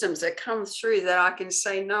magnificent wisdoms that come through that I can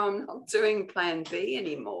say, no, I'm not doing plan B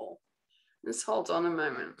anymore. Let's hold on a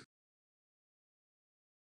moment.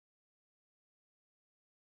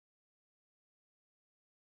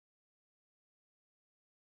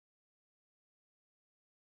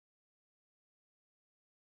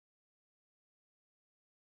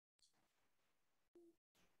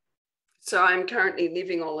 So I'm currently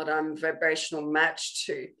living all that I'm vibrational match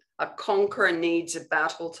to. A conqueror needs a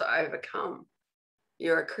battle to overcome.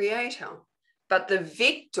 You're a creator, but the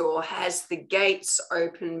victor has the gates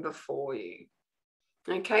open before you.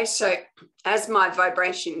 Okay, so as my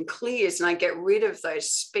vibration clears and I get rid of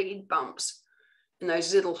those speed bumps and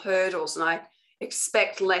those little hurdles, and I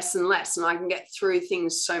expect less and less, and I can get through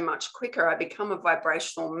things so much quicker, I become a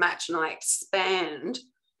vibrational match and I expand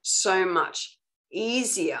so much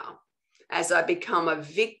easier as I become a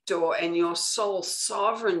victor, and your soul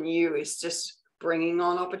sovereign you is just bringing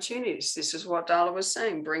on opportunities. This is what Darla was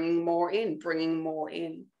saying, bringing more in, bringing more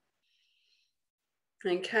in.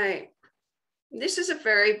 Okay. This is a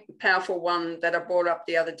very powerful one that I brought up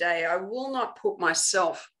the other day. I will not put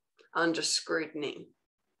myself under scrutiny.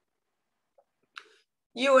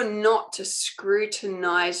 You are not to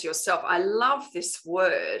scrutinize yourself. I love this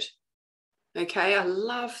word. Okay, I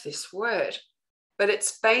love this word. But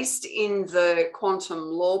it's based in the quantum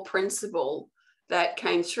law principle that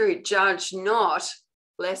came through. Judge not,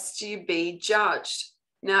 lest you be judged.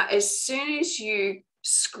 Now, as soon as you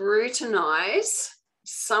scrutinize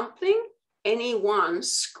something, anyone,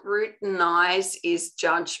 scrutinize is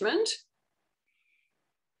judgment.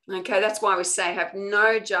 Okay, that's why we say have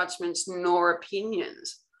no judgments nor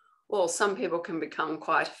opinions. Well, some people can become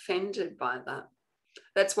quite offended by that.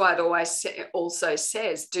 That's why it always also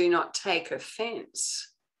says, do not take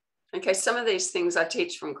offense. Okay, some of these things I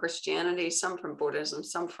teach from Christianity, some from Buddhism,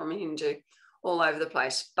 some from Hindu, all over the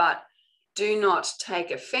place. But do not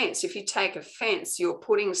take offense. If you take offense, you're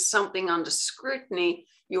putting something under scrutiny,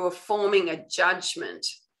 you are forming a judgment.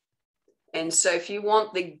 And so if you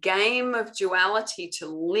want the game of duality to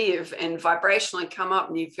live and vibrationally come up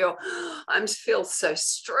and you feel, I feel so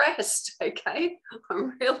stressed, okay?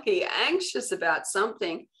 I'm really anxious about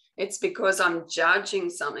something. It's because I'm judging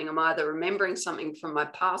something. I'm either remembering something from my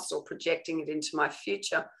past or projecting it into my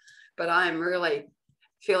future. But I am really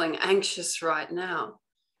feeling anxious right now.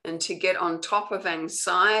 And to get on top of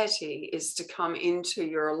anxiety is to come into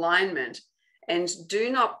your alignment and do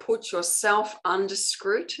not put yourself under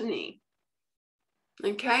scrutiny.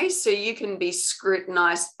 Okay, so you can be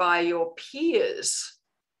scrutinized by your peers.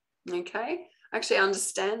 Okay, actually I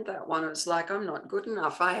understand that one. It's like, I'm not good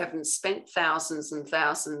enough. I haven't spent thousands and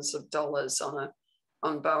thousands of dollars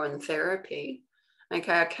on Bowen therapy.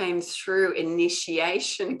 Okay, I came through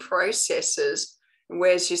initiation processes.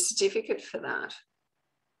 Where's your certificate for that?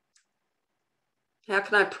 How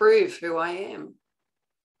can I prove who I am?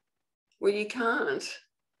 Well, you can't.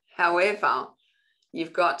 However,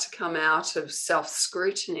 you've got to come out of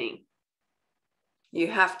self-scrutiny. You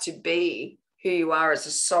have to be who you are as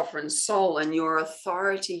a sovereign soul, and your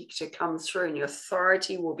authority to come through, and your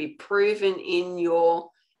authority will be proven in your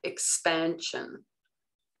expansion.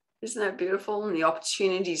 Isn't that beautiful? And the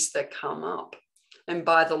opportunities that come up. And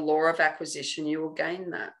by the law of acquisition, you will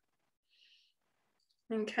gain that.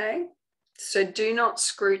 Okay? So do not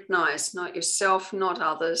scrutinize, not yourself, not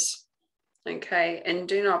others. Okay, and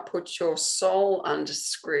do not put your soul under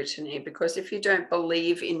scrutiny, because if you don't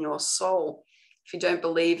believe in your soul, if you don't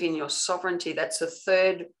believe in your sovereignty, that's a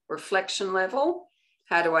third reflection level.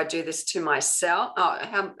 How do I do this to myself?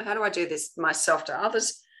 How do I do this myself to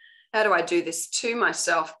others? How do I do this to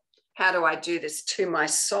myself? How do I do this to my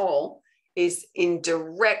soul? Is in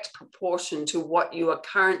direct proportion to what you are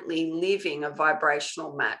currently living a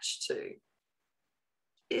vibrational match to.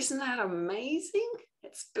 Isn't that amazing?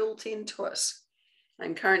 It's built into us.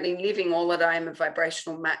 I'm currently living all that I am a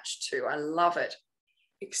vibrational match to. I love it.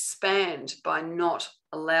 Expand by not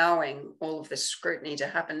allowing all of this scrutiny to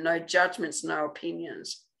happen. No judgments, no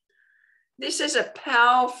opinions. This is a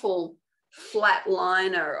powerful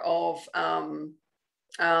flatliner of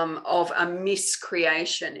a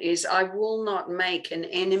miscreation. Is I will not make an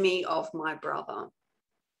enemy of my brother.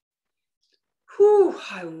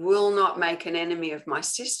 I will not make an enemy of my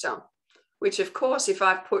sister. Which, of course, if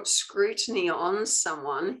I've put scrutiny on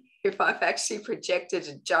someone, if I've actually projected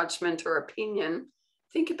a judgment or opinion,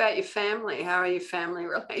 think about your family. How are your family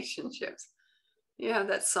relationships? Yeah,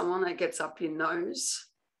 that's someone that gets up your nose.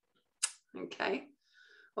 Okay.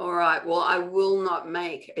 All right. Well, I will not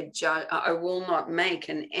make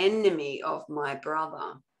an enemy of my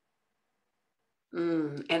brother.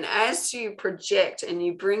 And as you project and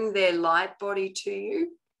you bring their light body to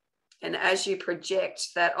you, and as you project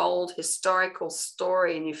that old historical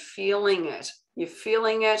story and you're feeling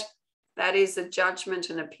it, that is a judgment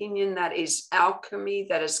and opinion, that is alchemy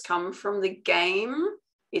that has come from the game.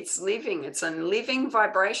 It's living, it's a living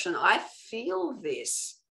vibration. I feel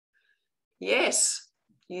this. Yes,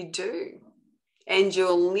 you do. And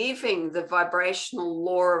you're living the vibrational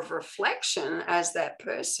law of reflection as that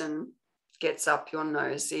person gets up your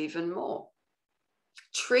nose even more.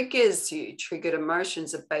 Triggers you, triggered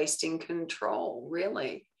emotions are based in control,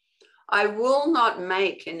 really. I will not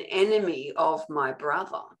make an enemy of my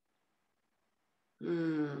brother.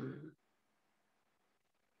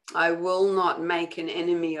 I will not make an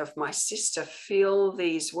enemy of my sister. Feel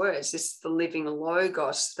these words. This is the living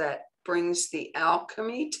logos that brings the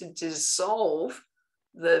alchemy to dissolve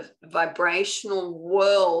the vibrational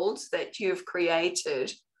world that you've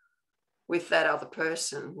created with that other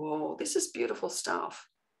person. Whoa, this is beautiful stuff.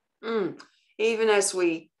 Even as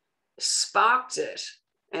we sparked it,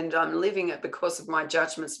 and I'm living it because of my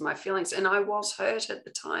judgments, my feelings, and I was hurt at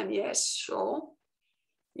the time. Yes, sure.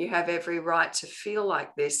 You have every right to feel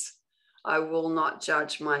like this. I will not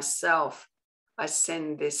judge myself. I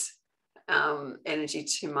send this energy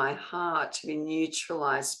to my heart to be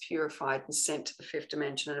neutralized, purified, and sent to the fifth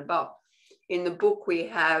dimension and above. In the book, we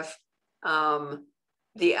have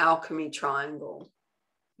the alchemy triangle.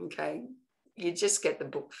 Okay, you just get the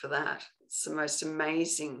book for that. It's the most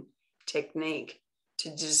amazing technique to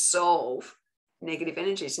dissolve negative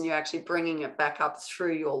energies, and you're actually bringing it back up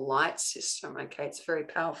through your light system. Okay, it's very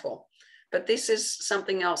powerful. But this is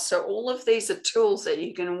something else. So all of these are tools that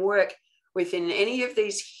you can work within any of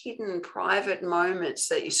these hidden private moments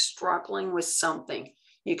that you're struggling with something.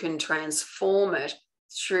 You can transform it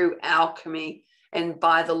through alchemy, and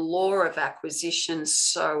by the law of acquisition,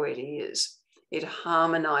 so it is. It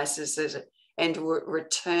harmonizes it and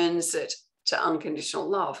returns it to unconditional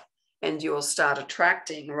love, and you'll start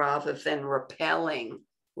attracting rather than repelling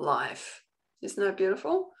life. Isn't that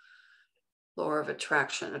beautiful? Law of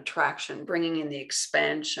attraction, bringing in the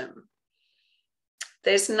expansion.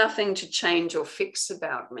 There's nothing to change or fix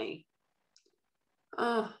about me.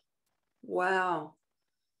 Oh, wow.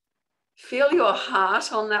 Feel your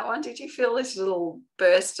heart on that one. Did you feel this little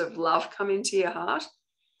burst of love come into your heart?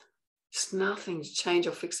 There's nothing to change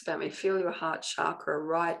or fix about me. Feel your heart chakra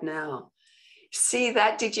right now. See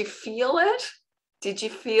that? Did you feel it? Did you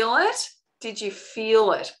feel it? Did you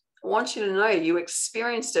feel it? I want you to know you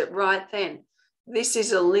experienced it right then. This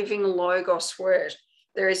is a living Logos word.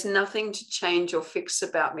 There is nothing to change or fix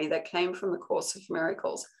about me. That came from the Course of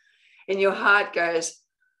Miracles. And your heart goes,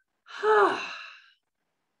 ah.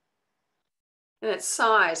 And it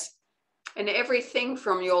sighs. And everything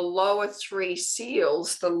from your lower three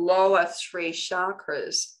seals, the lower three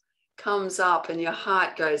chakras, comes up, and your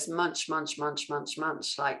heart goes munch, munch, munch, munch,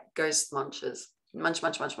 munch, like ghost munches. Munch,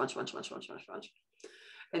 munch, munch, munch, munch, munch, munch, munch, munch.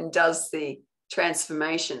 And does the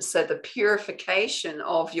transformation. So the purification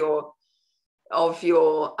of your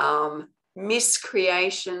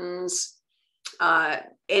miscreations,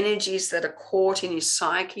 energies that are caught in your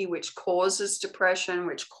psyche, which causes depression,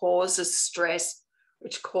 which causes stress,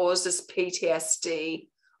 which causes PTSD,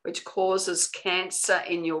 which causes cancer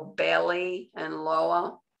in your belly and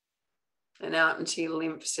lower and out into your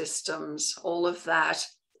lymph systems. All of that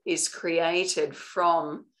is created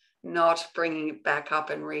from not bringing it back up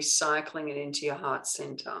and recycling it into your heart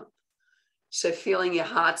center. So feeling your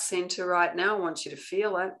heart center right now, I want you to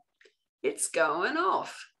feel it. It's going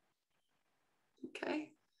off. Okay.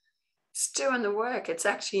 It's doing the work. It's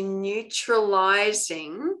actually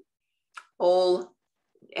neutralizing all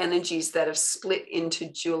energies that have split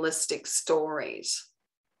into dualistic stories.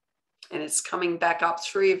 And it's coming back up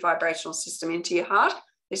through your vibrational system into your heart.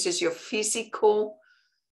 This is your physical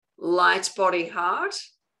light body heart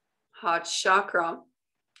chakra.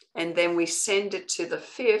 And then we send it to the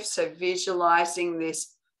fifth. So visualizing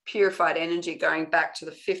this purified energy going back to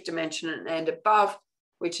the fifth dimension and above,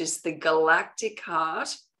 which is the galactic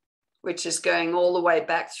heart, which is going all the way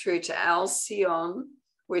back through to Alcyon,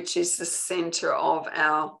 which is the center of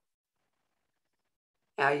our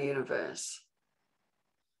universe.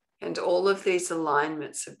 And all of these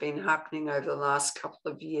alignments have been happening over the last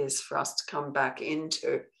couple of years for us to come back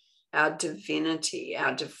into our divinity,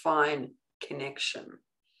 our divine connection.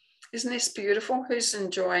 Isn't this beautiful? Who's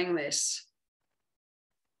enjoying this?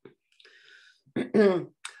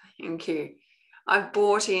 Thank you. I've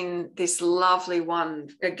brought in this lovely one,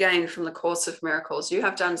 again, from the Course of Miracles. You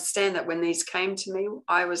have to understand that when these came to me,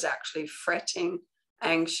 I was actually fretting,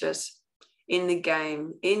 anxious, in the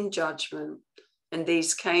game, in judgment. And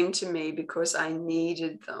these came to me because I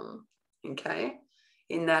needed them, okay?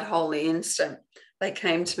 In that holy instant, they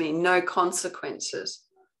came to me, no consequences.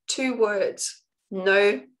 2 words,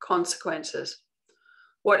 no consequences.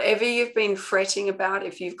 Whatever you've been fretting about,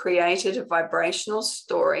 if you've created a vibrational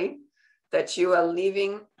story that you are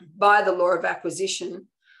living by the law of acquisition,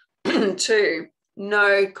 to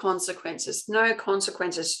no consequences, no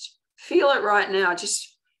consequences. Feel it right now.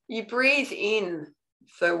 Just you breathe in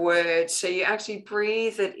the word. So you actually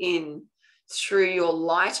breathe it in through your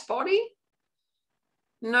light body.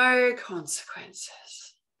 No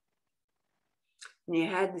consequences. And you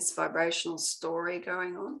had this vibrational story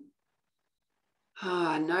going on.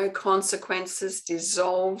 No consequences,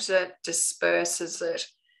 dissolves it, disperses it.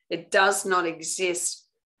 It does not exist.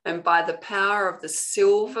 And by the power of the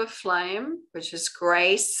silver flame, which is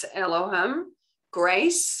grace, Elohim,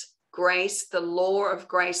 grace, the law of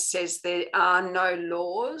grace says there are no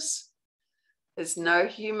laws. There's no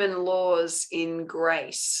human laws in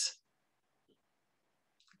grace.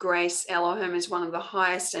 Grace, Elohim, is one of the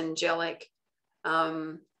highest angelic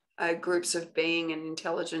groups of being and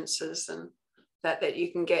intelligences and that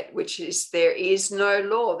you can get, which is there is no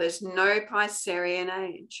law. There's no Piscean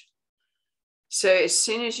age. So as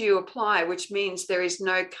soon as you apply, which means there is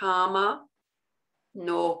no karma,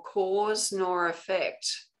 nor cause, nor effect.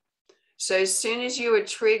 So as soon as you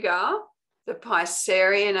trigger the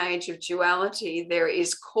Piscean age of duality, there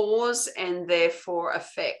is cause and therefore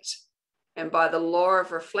effect. And by the law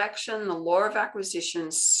of reflection, the law of acquisition,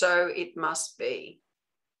 so it must be.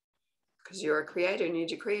 Because you're a creator and you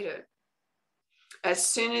decreed it. As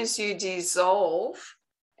soon as you dissolve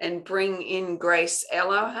and bring in grace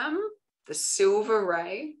Elohim, the silver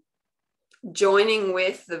ray, joining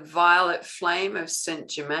with the violet flame of Saint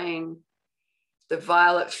Germain, the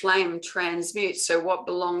violet flame transmutes. So what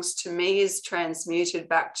belongs to me is transmuted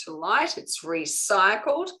back to light. It's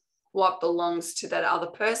recycled. What belongs to that other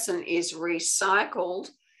person is recycled.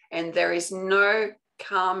 And there is no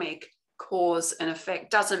karmic cause and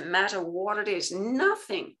effect. Doesn't matter what it is.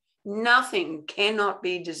 Nothing cannot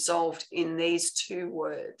be dissolved in these two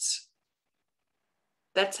words.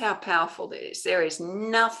 That's how powerful it is. There is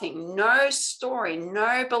nothing, no story,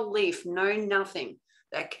 no belief, no nothing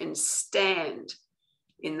that can stand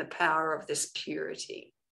in the power of this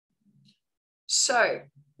purity. So,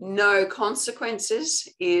 no consequences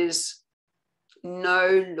is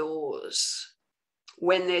no laws.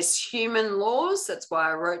 When there's human laws, that's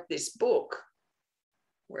why I wrote this book,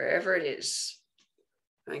 wherever it is,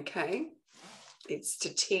 okay? It's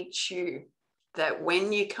to teach you that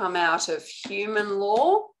when you come out of human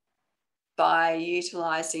law by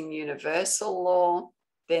utilizing universal law,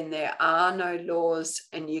 then there are no laws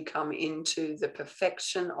and you come into the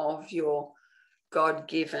perfection of your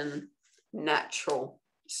God-given natural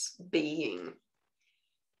being.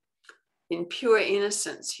 In pure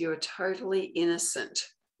innocence, you are totally innocent.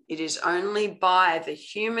 It is only by the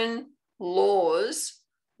human laws,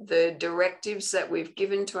 the directives that we've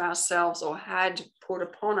given to ourselves or had put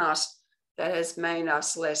upon us, that has made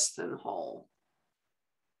us less than whole.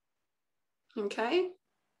 Okay?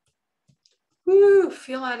 Woo,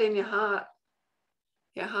 feel that in your heart.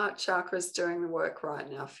 Your heart chakra is doing the work right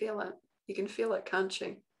now. Feel it. You can feel it, can't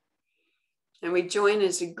you? And we join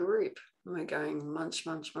as a group. And we're going munch,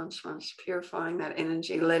 munch, munch, munch, purifying that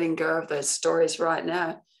energy, letting go of those stories right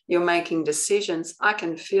now. You're making decisions. I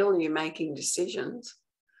can feel you making decisions.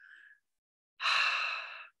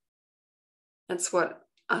 That's what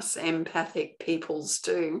us empathic peoples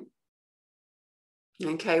do.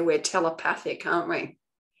 Okay, we're telepathic, aren't we?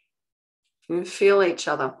 We feel each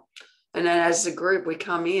other. And then as a group, we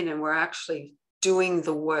come in and we're actually doing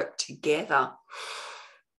the work together.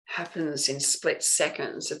 Happens in split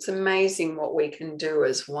seconds. It's amazing what we can do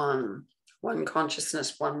as one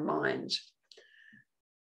consciousness, one mind.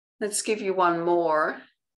 Let's give you one more.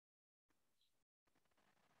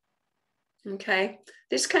 Okay,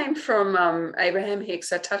 this came from Abraham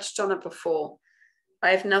Hicks. I touched on it before. I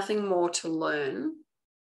have nothing more to learn.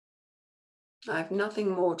 I have nothing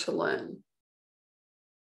more to learn.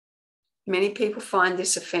 Many people find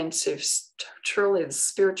this offensive. Truly, the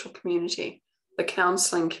spiritual community, the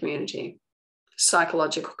counseling community,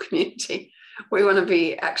 psychological community. We want to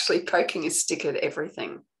be actually poking a stick at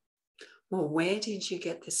everything. Well, where did you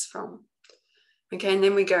get this from? Okay, and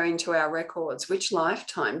then we go into our records. Which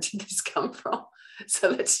lifetime did this come from? So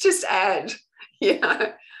let's just add,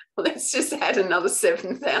 let's just add another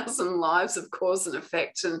 7,000 lives of cause and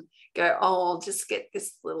effect and go, oh, I'll just get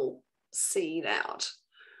this little seed out.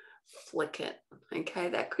 Flick it. Okay,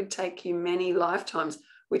 that could take you many lifetimes,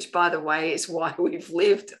 which, by the way, is why we've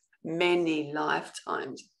lived many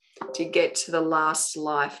lifetimes to get to the last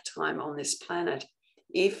lifetime on this planet,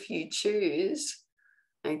 if you choose.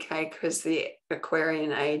 Okay, because the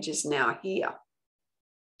Aquarian age is now here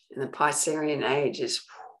and the Piscean age is,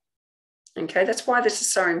 okay, that's why this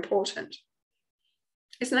is so important.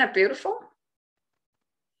 Isn't that beautiful?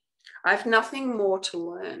 I have nothing more to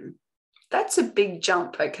learn. That's a big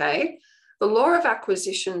jump, okay? The law of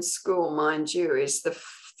acquisition school, mind you, is the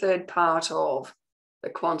third part of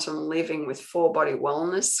the quantum living with four body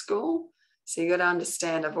wellness school. So you got to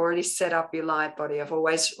understand, I've already set up your light body. I've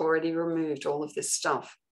already removed all of this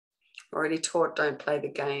stuff. Already taught don't play the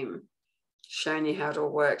game. Shown you how it all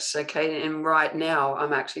works. Okay, and right now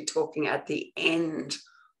I'm actually talking at the end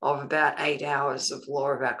of about 8 hours of law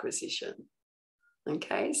of acquisition.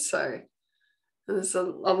 Okay, so there's a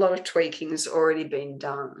lot of tweaking has already been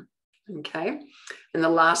done. Okay, and the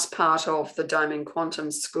last part of the Diamond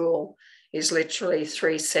Quantum School is literally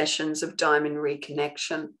 3 sessions of diamond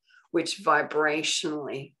reconnection, which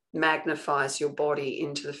vibrationally magnifies your body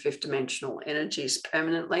into the 5th dimensional energies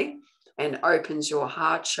permanently and opens your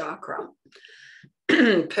heart chakra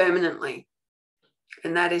permanently.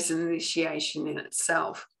 And that is an initiation in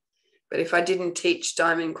itself. But if I didn't teach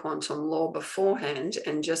diamond quantum law beforehand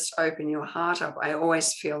and just open your heart up, I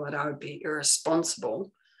always feel that I would be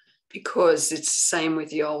irresponsible, because it's the same with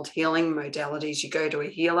the old healing modalities. You go to a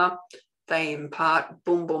healer, they impart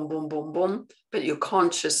boom, boom, boom, boom, boom, but your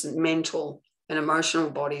conscious, mental, and emotional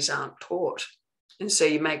bodies aren't taught. And so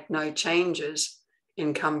you make no changes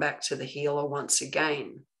and come back to the healer once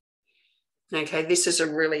again. Okay, this is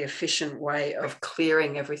a really efficient way of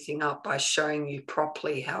clearing everything up by showing you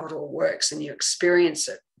properly how it all works and you experience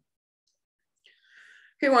it.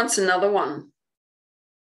 Who wants another one?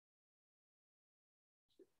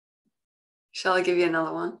 Shall I give you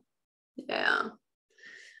another one? Yeah.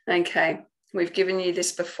 Okay, we've given you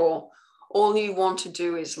this before. All you want to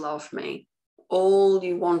do is love me. All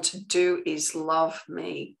you want to do is love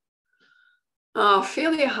me. Oh,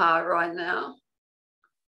 feel your heart right now.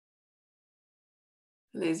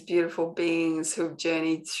 And these beautiful beings who have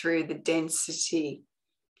journeyed through the density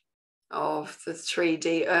of the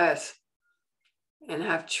 3D earth and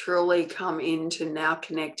have truly come into now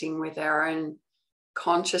connecting with our own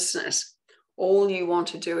consciousness. All you want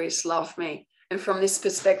to do is love me. And from this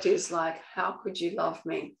perspective, it's like, how could you love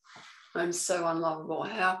me? I'm so unlovable.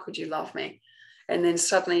 How could you love me? And then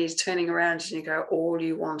suddenly he's turning around and you go, all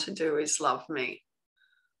you want to do is love me.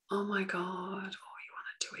 Oh my God, all you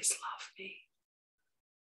want to do is love me.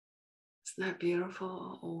 Isn't that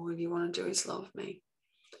beautiful? All you want to do is love me.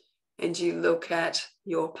 And you look at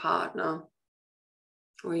your partner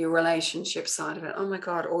or your relationship side of it. Oh my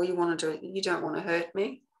God, all you want to do, you don't want to hurt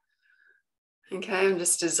me. Okay, I'm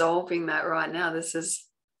just dissolving that right now. This is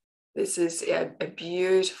a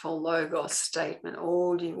beautiful Logos statement.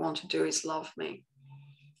 All you want to do is love me.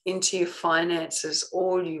 Into your finances,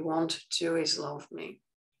 all you want to do is love me.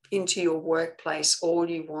 Into your workplace, all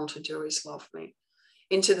you want to do is love me.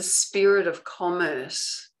 Into the spirit of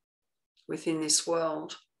commerce within this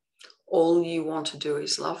world, all you want to do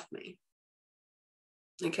is love me.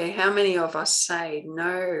 Okay, how many of us say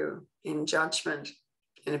no in judgment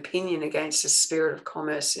and opinion against the spirit of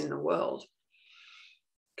commerce in the world?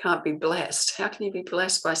 Can't be blessed. How can you be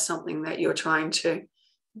blessed by something that you're trying to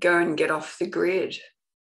go and get off the grid?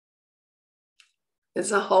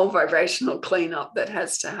 There's a whole vibrational cleanup that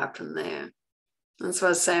has to happen there. That's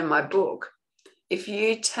what I say in my book. If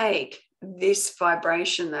you take this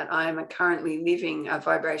vibration that I am currently living a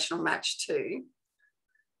vibrational match to,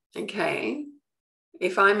 okay,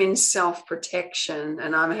 if I'm in self-protection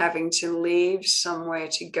and I'm having to leave somewhere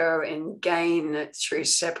to go and gain it through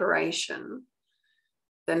separation,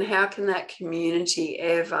 then how can that community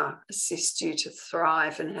ever assist you to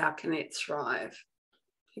thrive, and how can it thrive?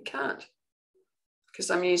 You can't,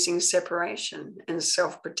 because I'm using separation and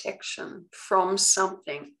self-protection from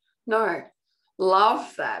something. No,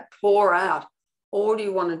 love that, pour out. All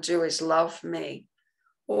you want to do is love me.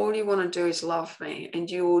 All you want to do is love me, and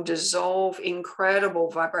you will dissolve incredible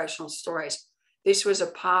vibrational stories. This was a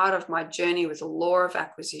part of my journey with the law of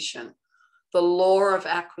acquisition. The law of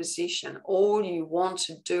acquisition. All you want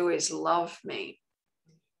to do is love me.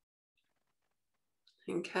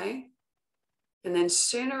 Okay? And then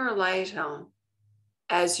sooner or later,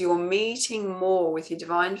 as you're meeting more with your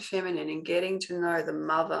divine feminine and getting to know the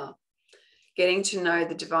mother, getting to know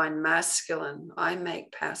the divine masculine, I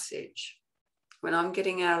make passage. When I'm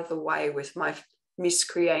getting out of the way with my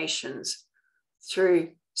miscreations through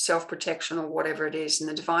self-protection or whatever it is, and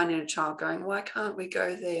the divine inner child going, why can't we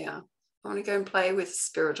go there? I want to go and play with the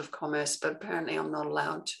spirit of commerce, but apparently I'm not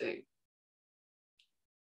allowed to.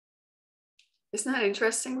 Isn't that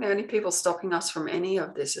interesting? The only people stopping us from any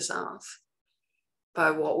of this is us.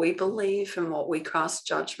 By what we believe and what we cast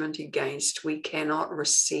judgment against, we cannot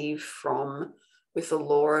receive from with the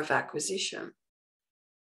law of acquisition.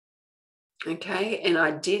 Okay, and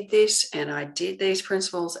I did this and I did these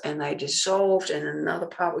principles and they dissolved, and another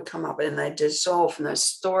part would come up and they dissolved, and those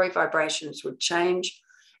story vibrations would change.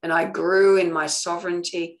 And I grew in my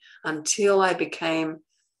sovereignty until I became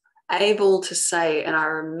able to say, and I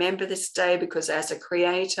remember this day because as a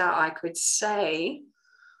creator, I could say,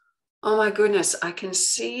 oh my goodness, I can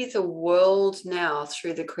see the world now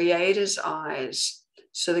through the creator's eyes.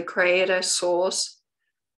 So the creator source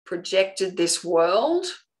projected this world,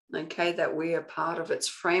 okay, that we are part of its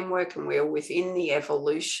framework and we are within the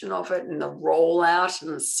evolution of it and the rollout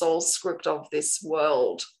and the soul script of this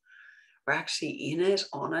world. We're actually in it,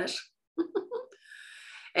 on it.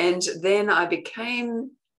 And then I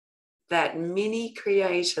became that mini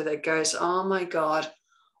creator that goes, oh my God,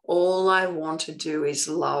 all I want to do is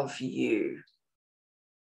love you.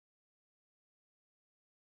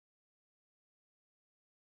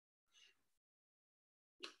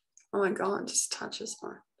 Oh my God, it just touches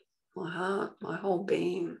my heart, my whole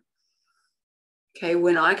being. Okay,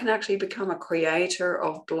 when I can actually become a creator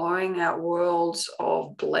of blowing out worlds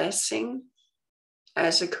of blessing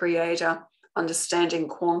as a creator, understanding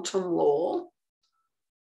quantum law,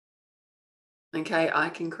 okay, I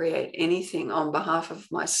can create anything on behalf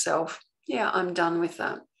of myself. Yeah, I'm done with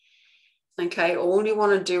that. Okay, all you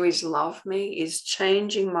want to do is love me, is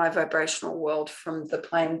changing my vibrational world from the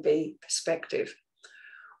plane B perspective.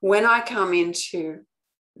 When I come into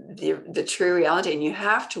the true reality, and you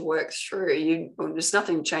have to work through, there's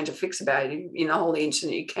nothing to change or fix about it. In a holy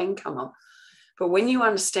instant, you can come up. But when you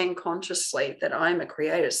understand consciously that I'm a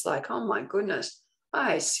creator, it's like, oh my goodness,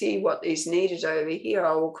 I see what is needed over here.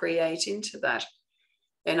 I will create into that.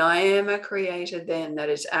 And I am a creator then that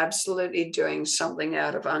is absolutely doing something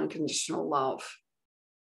out of unconditional love.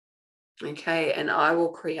 Okay, and I will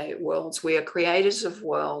create worlds. We are creators of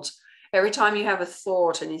worlds. Every time you have a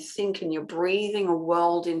thought and you think and you're breathing a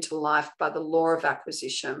world into life by the law of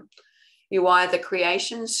acquisition, you either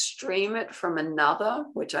creation stream it from another,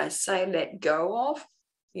 which I say let go of.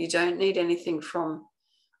 You don't need anything from,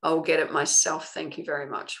 I'll get it myself, thank you very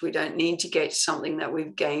much. We don't need to get something that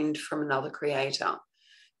we've gained from another creator.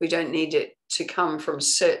 We don't need it to come from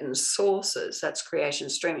certain sources. That's creation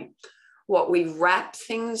streaming. What we wrap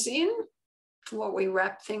things in, we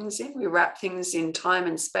wrap things in time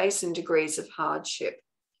and space and degrees of hardship.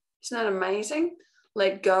 Isn't that amazing?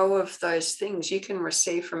 Let go of those things. You can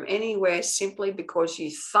receive from anywhere simply because you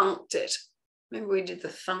thunked it. Remember we did the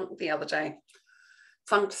thunk the other day.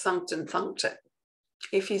 Thunked and thunked it.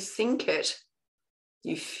 If you think it,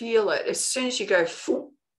 you feel it. As soon as you go,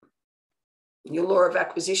 your law of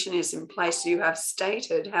acquisition is in place. You have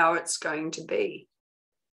stated how it's going to be.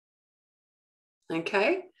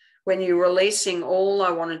 Okay? When you're releasing all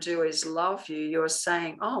I want to do is love you, you're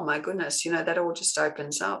saying, oh my goodness, that all just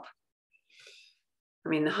opens up.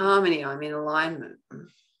 I'm in harmony, I'm in alignment.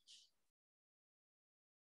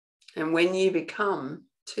 And when you become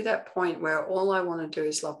to that point where all I want to do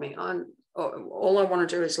is love me, all I want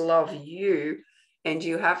to do is love you, and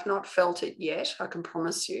you have not felt it yet, I can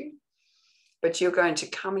promise you, but you're going to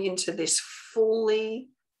come into this fully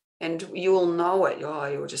and you will know it. Oh,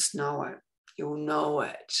 you'll just know it. You'll know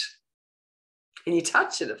it. And you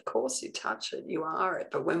touch it, of course, you touch it, you are it.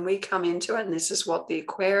 But when we come into it, and this is what the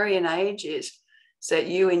Aquarian age is that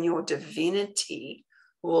you in your divinity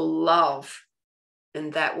will love,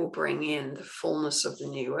 and that will bring in the fullness of the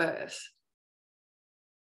new earth.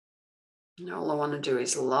 And all I want to do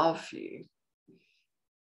is love you.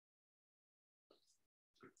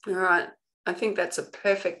 All right, I think that's a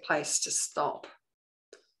perfect place to stop.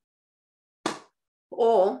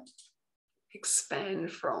 Or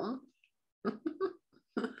expand from.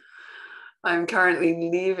 I'm currently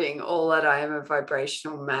living all that I am a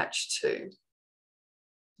vibrational match to.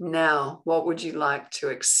 Now, what would you like to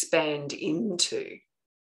expand into?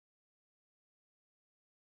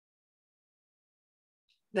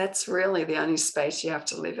 That's really the only space you have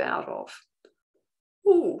to live out of.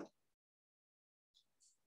 Ooh.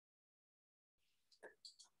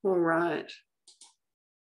 All right.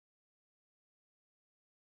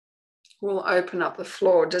 We'll open up the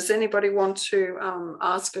floor. Does anybody want to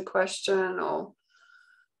ask a question or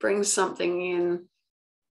bring something in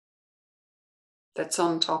that's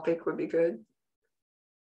on topic? Would be good.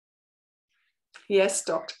 Yes,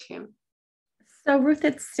 Dr. Kim. So Ruth,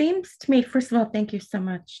 it seems to me, first of all, thank you so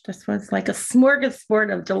much. This was like a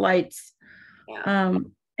smorgasbord of delights,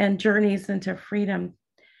 and journeys into freedom.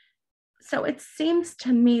 So it seems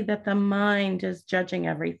to me that the mind is judging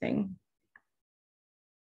everything.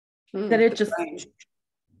 That it just,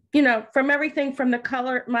 from everything from the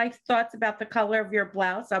color, my thoughts about the color of your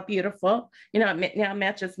blouse, how beautiful, it now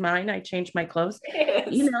matches mine. I changed my clothes, yes.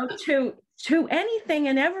 To anything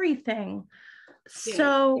and everything. Yes.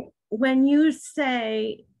 So when you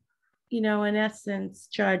say, in essence,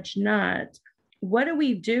 judge not, what do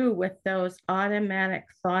we do with those automatic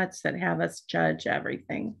thoughts that have us judge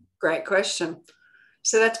everything? Great question.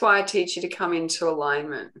 So that's why I teach you to come into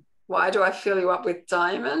alignment. Why do I fill you up with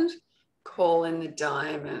diamond? Call in the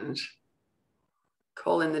diamond.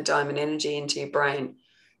 Call in the diamond energy into your brain.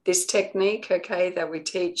 This technique, that we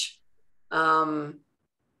teach, I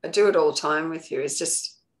do it all the time with you, is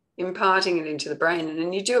just imparting it into the brain. And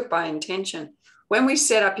then you do it by intention. When we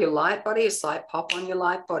set up your light body, it's like pop on your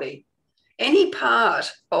light body. Any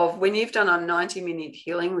part of when you've done a 90-minute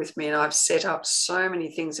healing with me and I've set up so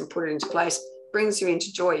many things and put it into place, brings you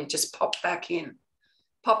into joy, you just pop back in.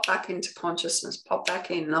 Pop back into consciousness, pop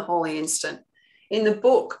back in the holy instant. In the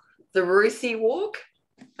book, The Ruthie Walk,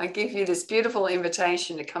 I give you this beautiful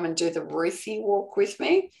invitation to come and do the Ruthie Walk with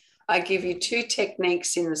me. I give you 2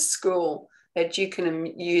 techniques in the school that you can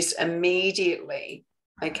use immediately,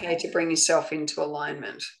 okay, to bring yourself into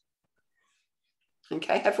alignment.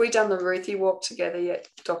 Okay, have we done the Ruthie walk together yet,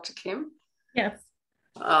 Dr. Kim? Yes.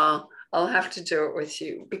 I'll have to do it with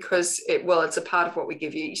you because it's a part of what we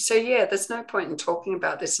give you. So yeah, there's no point in talking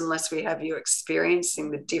about this unless we have you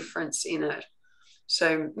experiencing the difference in it.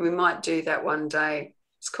 So we might do that one day.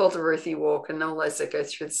 It's called the Ruthie Walk, and all those that go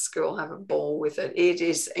through the school have a ball with it. It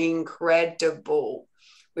is incredible.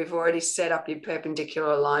 We've already set up your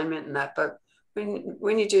perpendicular alignment and that, but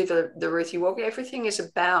when you do the Ruthie Walk, everything is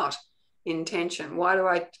about intention. Why do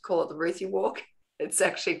I call it the Ruthie Walk? It's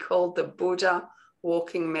actually called the Buddha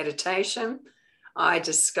walking meditation. I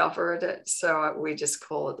discovered it, so we just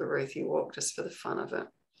call it the Ruthie Walk just for the fun of it.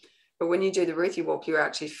 But when you do the Ruthie Walk, you're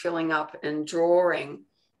actually filling up and drawing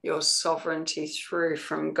your sovereignty through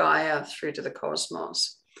from Gaia through to the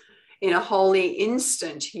cosmos. In a holy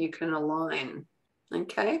instant, you can align,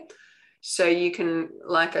 okay? So you can,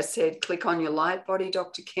 like I said, click on your light body,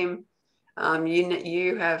 Dr. Kim.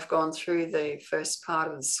 You have gone through the first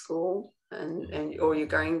part of the school or you're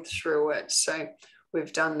going through it. So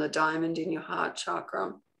we've done the diamond in your heart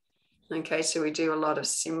chakra. Okay, so we do a lot of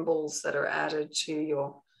symbols that are added to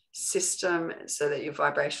your system so that your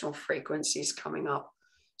vibrational frequency is coming up.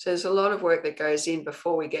 So there's a lot of work that goes in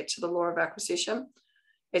before we get to the law of acquisition.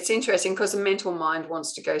 It's interesting because the mental mind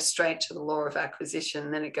wants to go straight to the law of acquisition.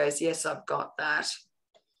 And then it goes, yes, I've got that.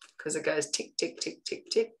 Because it goes tick, tick, tick, tick,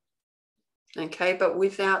 tick. Okay, but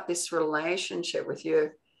without this relationship with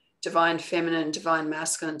your divine feminine, divine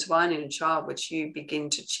masculine, divine inner child, which you begin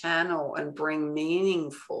to channel and bring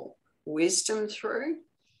meaningful wisdom through,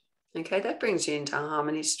 okay, that brings you into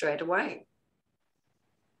harmony straight away.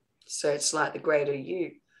 So it's like the greater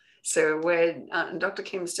you. So Dr.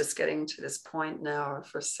 Kim's just getting to this point now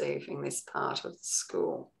of receiving this part of the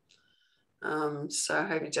school. So I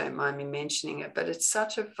hope you don't mind me mentioning it, but it's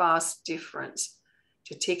such a vast difference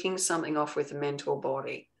to ticking something off with the mental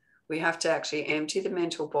body. We have to actually empty the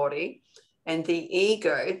mental body and the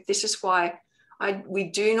ego. This is why we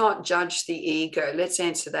do not judge the ego. Let's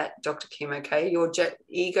answer that, Dr. Kim, okay? Your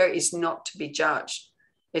ego is not to be judged.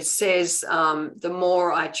 It says the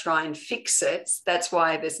more I try and fix it, that's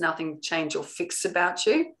why there's nothing to change or fix about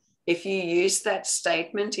you. If you use that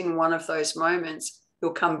statement in one of those moments,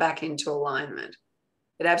 you'll come back into alignment.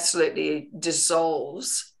 It absolutely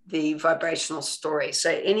dissolves the vibrational story. So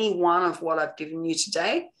any one of what I've given you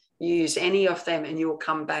today, you use any of them and you will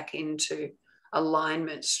come back into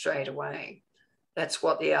alignment straight away. That's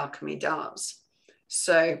what the alchemy does.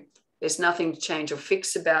 So there's nothing to change or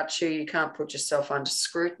fix about you. You can't put yourself under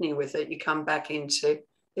scrutiny with it. You come back into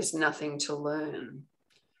there's nothing to learn.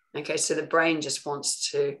 Okay, so the brain just wants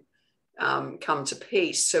to come to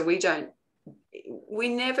peace. So we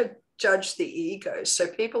never judge the ego. So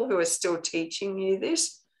people who are still teaching you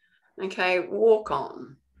this, okay, walk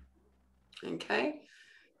on. Okay,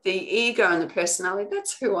 the ego and the personality,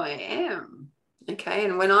 that's who I am. Okay,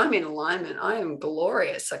 and when I'm in alignment, I am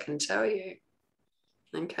glorious, I can tell you.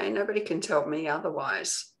 Okay, nobody can tell me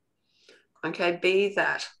otherwise. Okay, be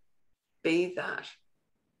that. Be that.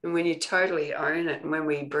 And when you totally own it, and when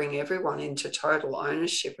we bring everyone into total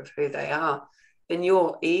ownership of who they are, then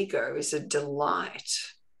your ego is a delight.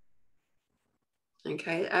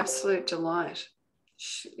 Okay, absolute delight.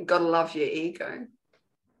 You've got to love your ego.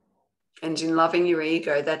 And in loving your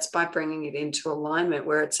ego, that's by bringing it into alignment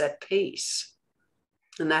where it's at peace.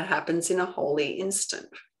 And that happens in a holy instant.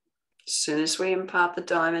 As soon as we impart the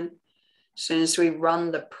diamond, as soon as we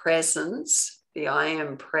run the presence, the I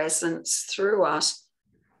am presence through us,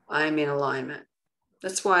 I am in alignment.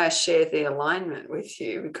 That's why I share the alignment with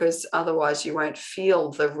you, because otherwise you won't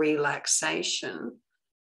feel the relaxation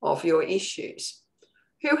of your issues.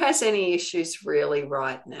 Who has any issues really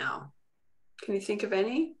right now? Can you think of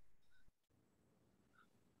any?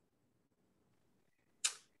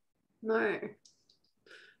 No.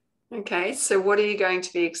 Okay, so what are you going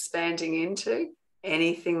to be expanding into?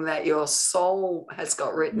 Anything that your soul has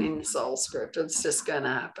got written in the soul script. It's just going to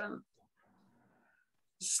happen.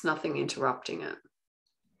 There's nothing interrupting it.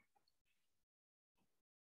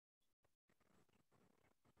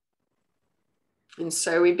 And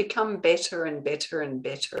so we become better and better and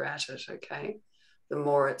better at it, okay? The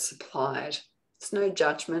more it's applied. It's no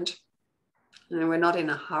judgment. And we're not in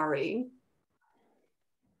a hurry.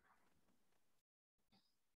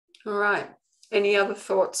 All right. Any other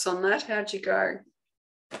thoughts on that? How'd you go?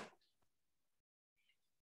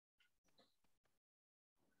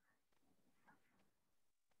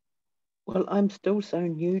 Well, I'm still so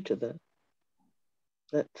new to this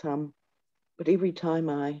but every time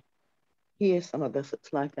I hear some of this,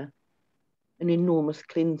 it's like an enormous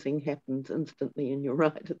cleansing happens instantly, and you're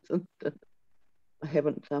right, it's instant. I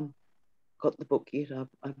haven't got the book yet.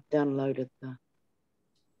 I've downloaded the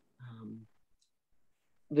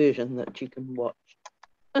version that you can watch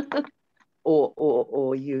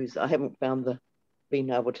or use. I haven't been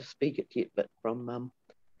able to speak it yet, but from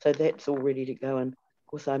so that's all ready to go. And of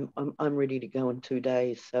course I'm ready to go in 2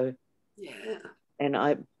 days. So yeah. And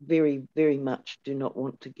I very, very much do not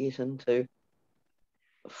want to get into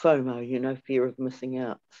FOMO, you know, fear of missing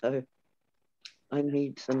out. So I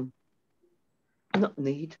need some, not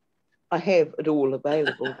need, I have it all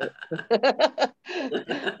available. But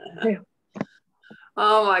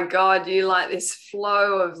Oh my God, you like this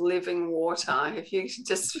flow of living water. If you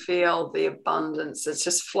just feel the abundance that's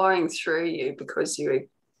just flowing through you because you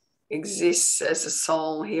exist as a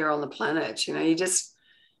soul here on the planet, you know, you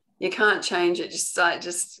can't change it.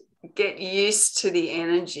 Just get used to the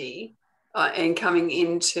energy and coming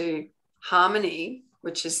into harmony,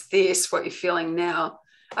 which is what you're feeling now.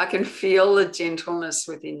 I can feel the gentleness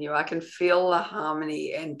within you. I can feel the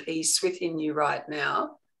harmony and peace within you right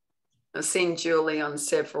now. I've seen Julie on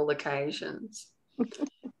several occasions.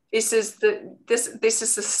 This is the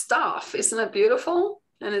stuff, isn't it beautiful?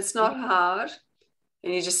 And it's not hard.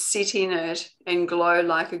 And you just sit in it and glow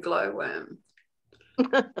like a glowworm.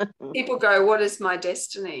 People go, what is my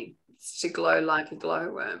destiny? It's to glow like a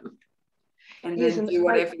glowworm. And then do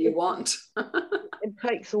whatever you want. It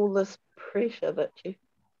takes all this pressure that you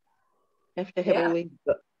have to have all these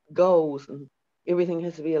goals, and everything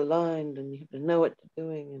has to be aligned, and you have to know what you're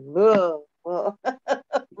doing, and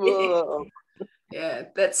yeah,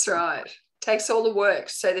 that's right. Takes all the work.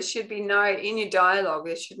 So there should be in your dialogue,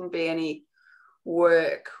 there shouldn't be any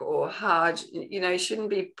work or hard, you shouldn't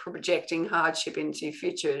be projecting hardship into your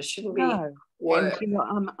future. It shouldn't be work.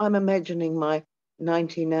 And I'm imagining my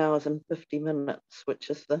 19 hours and 50 minutes, which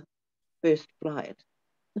is the first flight.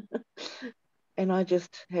 And I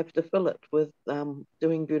just have to fill it with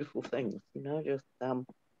doing beautiful things, just and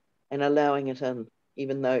allowing it in,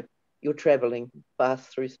 even though you're traveling fast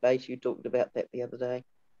through space. You talked about that the other day.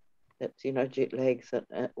 That's, jet lag's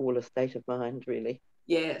all a state of mind, really.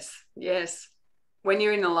 Yes. When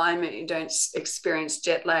you're in alignment, you don't experience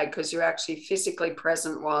jet lag because you're actually physically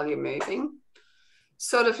present while you're moving.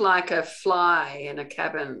 Sort of like a fly in a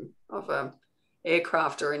cabin of an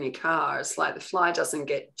aircraft or in your car. It's like the fly doesn't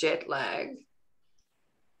get jet lag.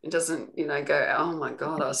 It doesn't, go, oh my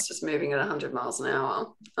God, I was just moving at 100 miles an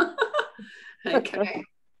hour. Okay.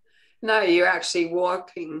 No, you're actually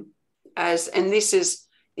walking and this is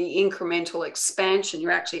the incremental expansion. You're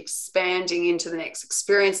actually expanding into the next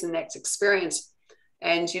experience,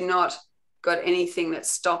 and you're not got anything that's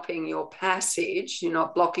stopping your passage. You're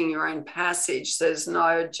not blocking your own passage. So there's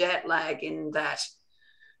no jet lag in that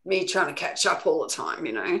me trying to catch up all the time,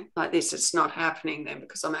 like this. It's not happening then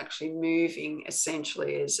because I'm actually moving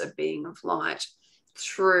essentially as a being of light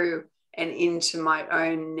through and into my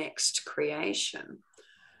own next creation.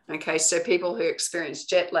 Okay, so people who experience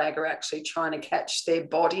jet lag are actually trying to catch their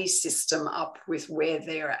body system up with where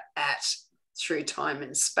they're at through time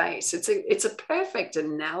and space. It's a perfect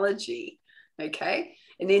analogy, okay?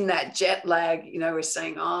 And in that jet lag, we're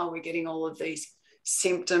saying, we're getting all of these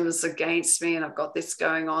symptoms against me, and I've got this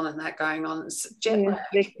going on and that going on. It's jet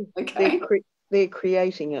lag, okay? They're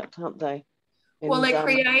creating it, aren't they? And, well, they're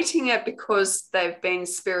creating it because they've been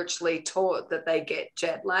spiritually taught that they get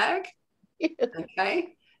jet lag,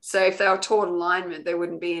 okay? So if they were taught alignment, there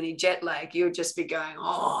wouldn't be any jet lag. You would just be going,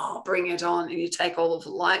 bring it on. And you take all of the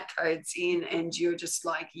light codes in and you're just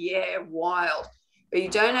like, yeah, wild. But you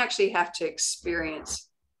don't actually have to experience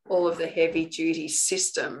all of the heavy duty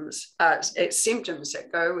symptoms that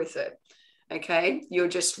go with it. Okay. You'll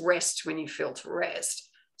just rest when you feel to rest,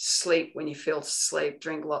 sleep when you feel to sleep,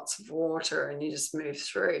 drink lots of water, and you just move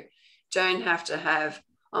through. Don't have to have,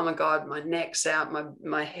 oh my God, my neck's out,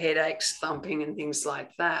 my headache's thumping and things like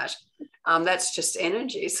that. That's just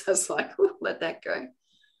energy. So it's like, let that go.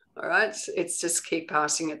 All right. It's just keep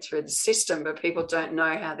passing it through the system, but people don't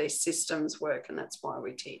know how their systems work. And that's why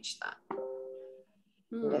we teach that.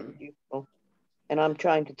 That's useful. And I'm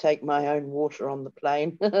trying to take my own water on the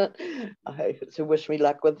plane. I hope to wish me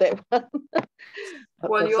luck with that one.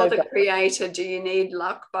 Well, you're the creator. Do you need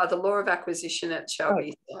luck? By the law of acquisition, it shall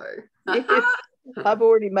be so. Yes. I've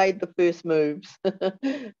already made the first moves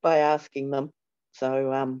by asking them.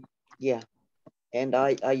 So, yeah. And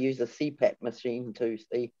I use a CPAP machine too,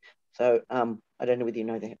 see. So I don't know whether you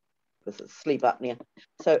know that, because it's sleep apnea.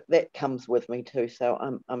 So that comes with me too. So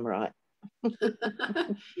I'm right.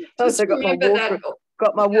 Just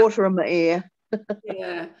got my water in my ear.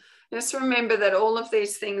 Yeah. Just remember that all of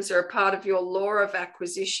these things are a part of your law of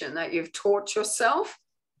acquisition that you've taught yourself.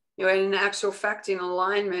 You're in actual fact in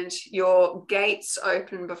alignment. Your gates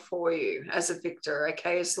open before you as a victor.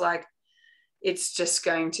 Okay, it's like it's just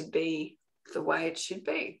going to be the way it should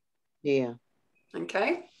be. Yeah.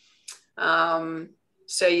 Okay.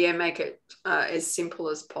 So yeah, make it as simple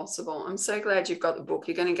as possible. I'm so glad you've got the book.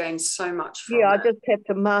 You're going to gain so much from it. I just have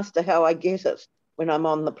to master how I get it when I'm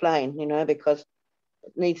on the plane, you know, because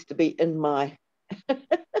it needs to be in my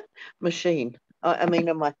machine. I mean,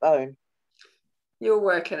 on my phone. You'll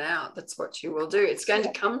work it out. That's what you will do. It's going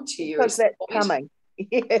to come to you. Because that's coming.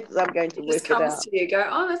 Yes, I'm going to It work just comes it out. to you. Go,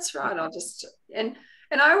 oh, that's right. I'll just and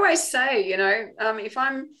I always say, you know, if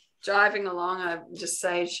I'm driving along, I just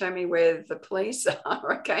say, show me where the police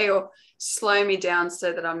are, okay, or slow me down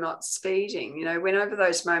so that I'm not speeding. You know, whenever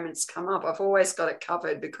those moments come up, I've always got it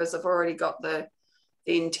covered because I've already got the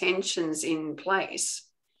intentions in place.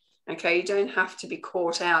 Okay, you don't have to be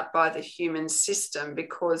caught out by the human system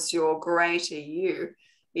because your greater you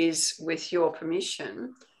is, with your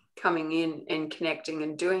permission, coming in and connecting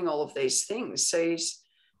and doing all of these things. So you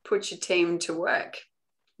put your team to work.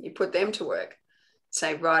 You put them to work.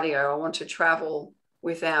 Say, rightio, I want to travel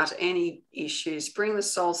without any issues. Bring the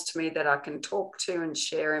souls to me that I can talk to and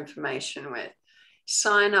share information with.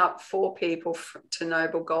 Sign up 4 people to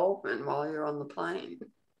Noble Goldman while you're on the plane.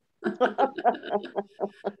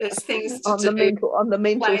 There's things to on do, the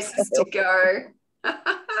mental places scale. to go,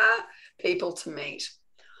 people to meet.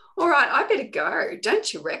 All right, I better go.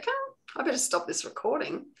 Don't you reckon? I better stop this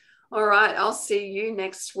recording. All right, I'll see you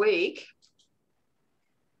next week.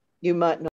 You might not.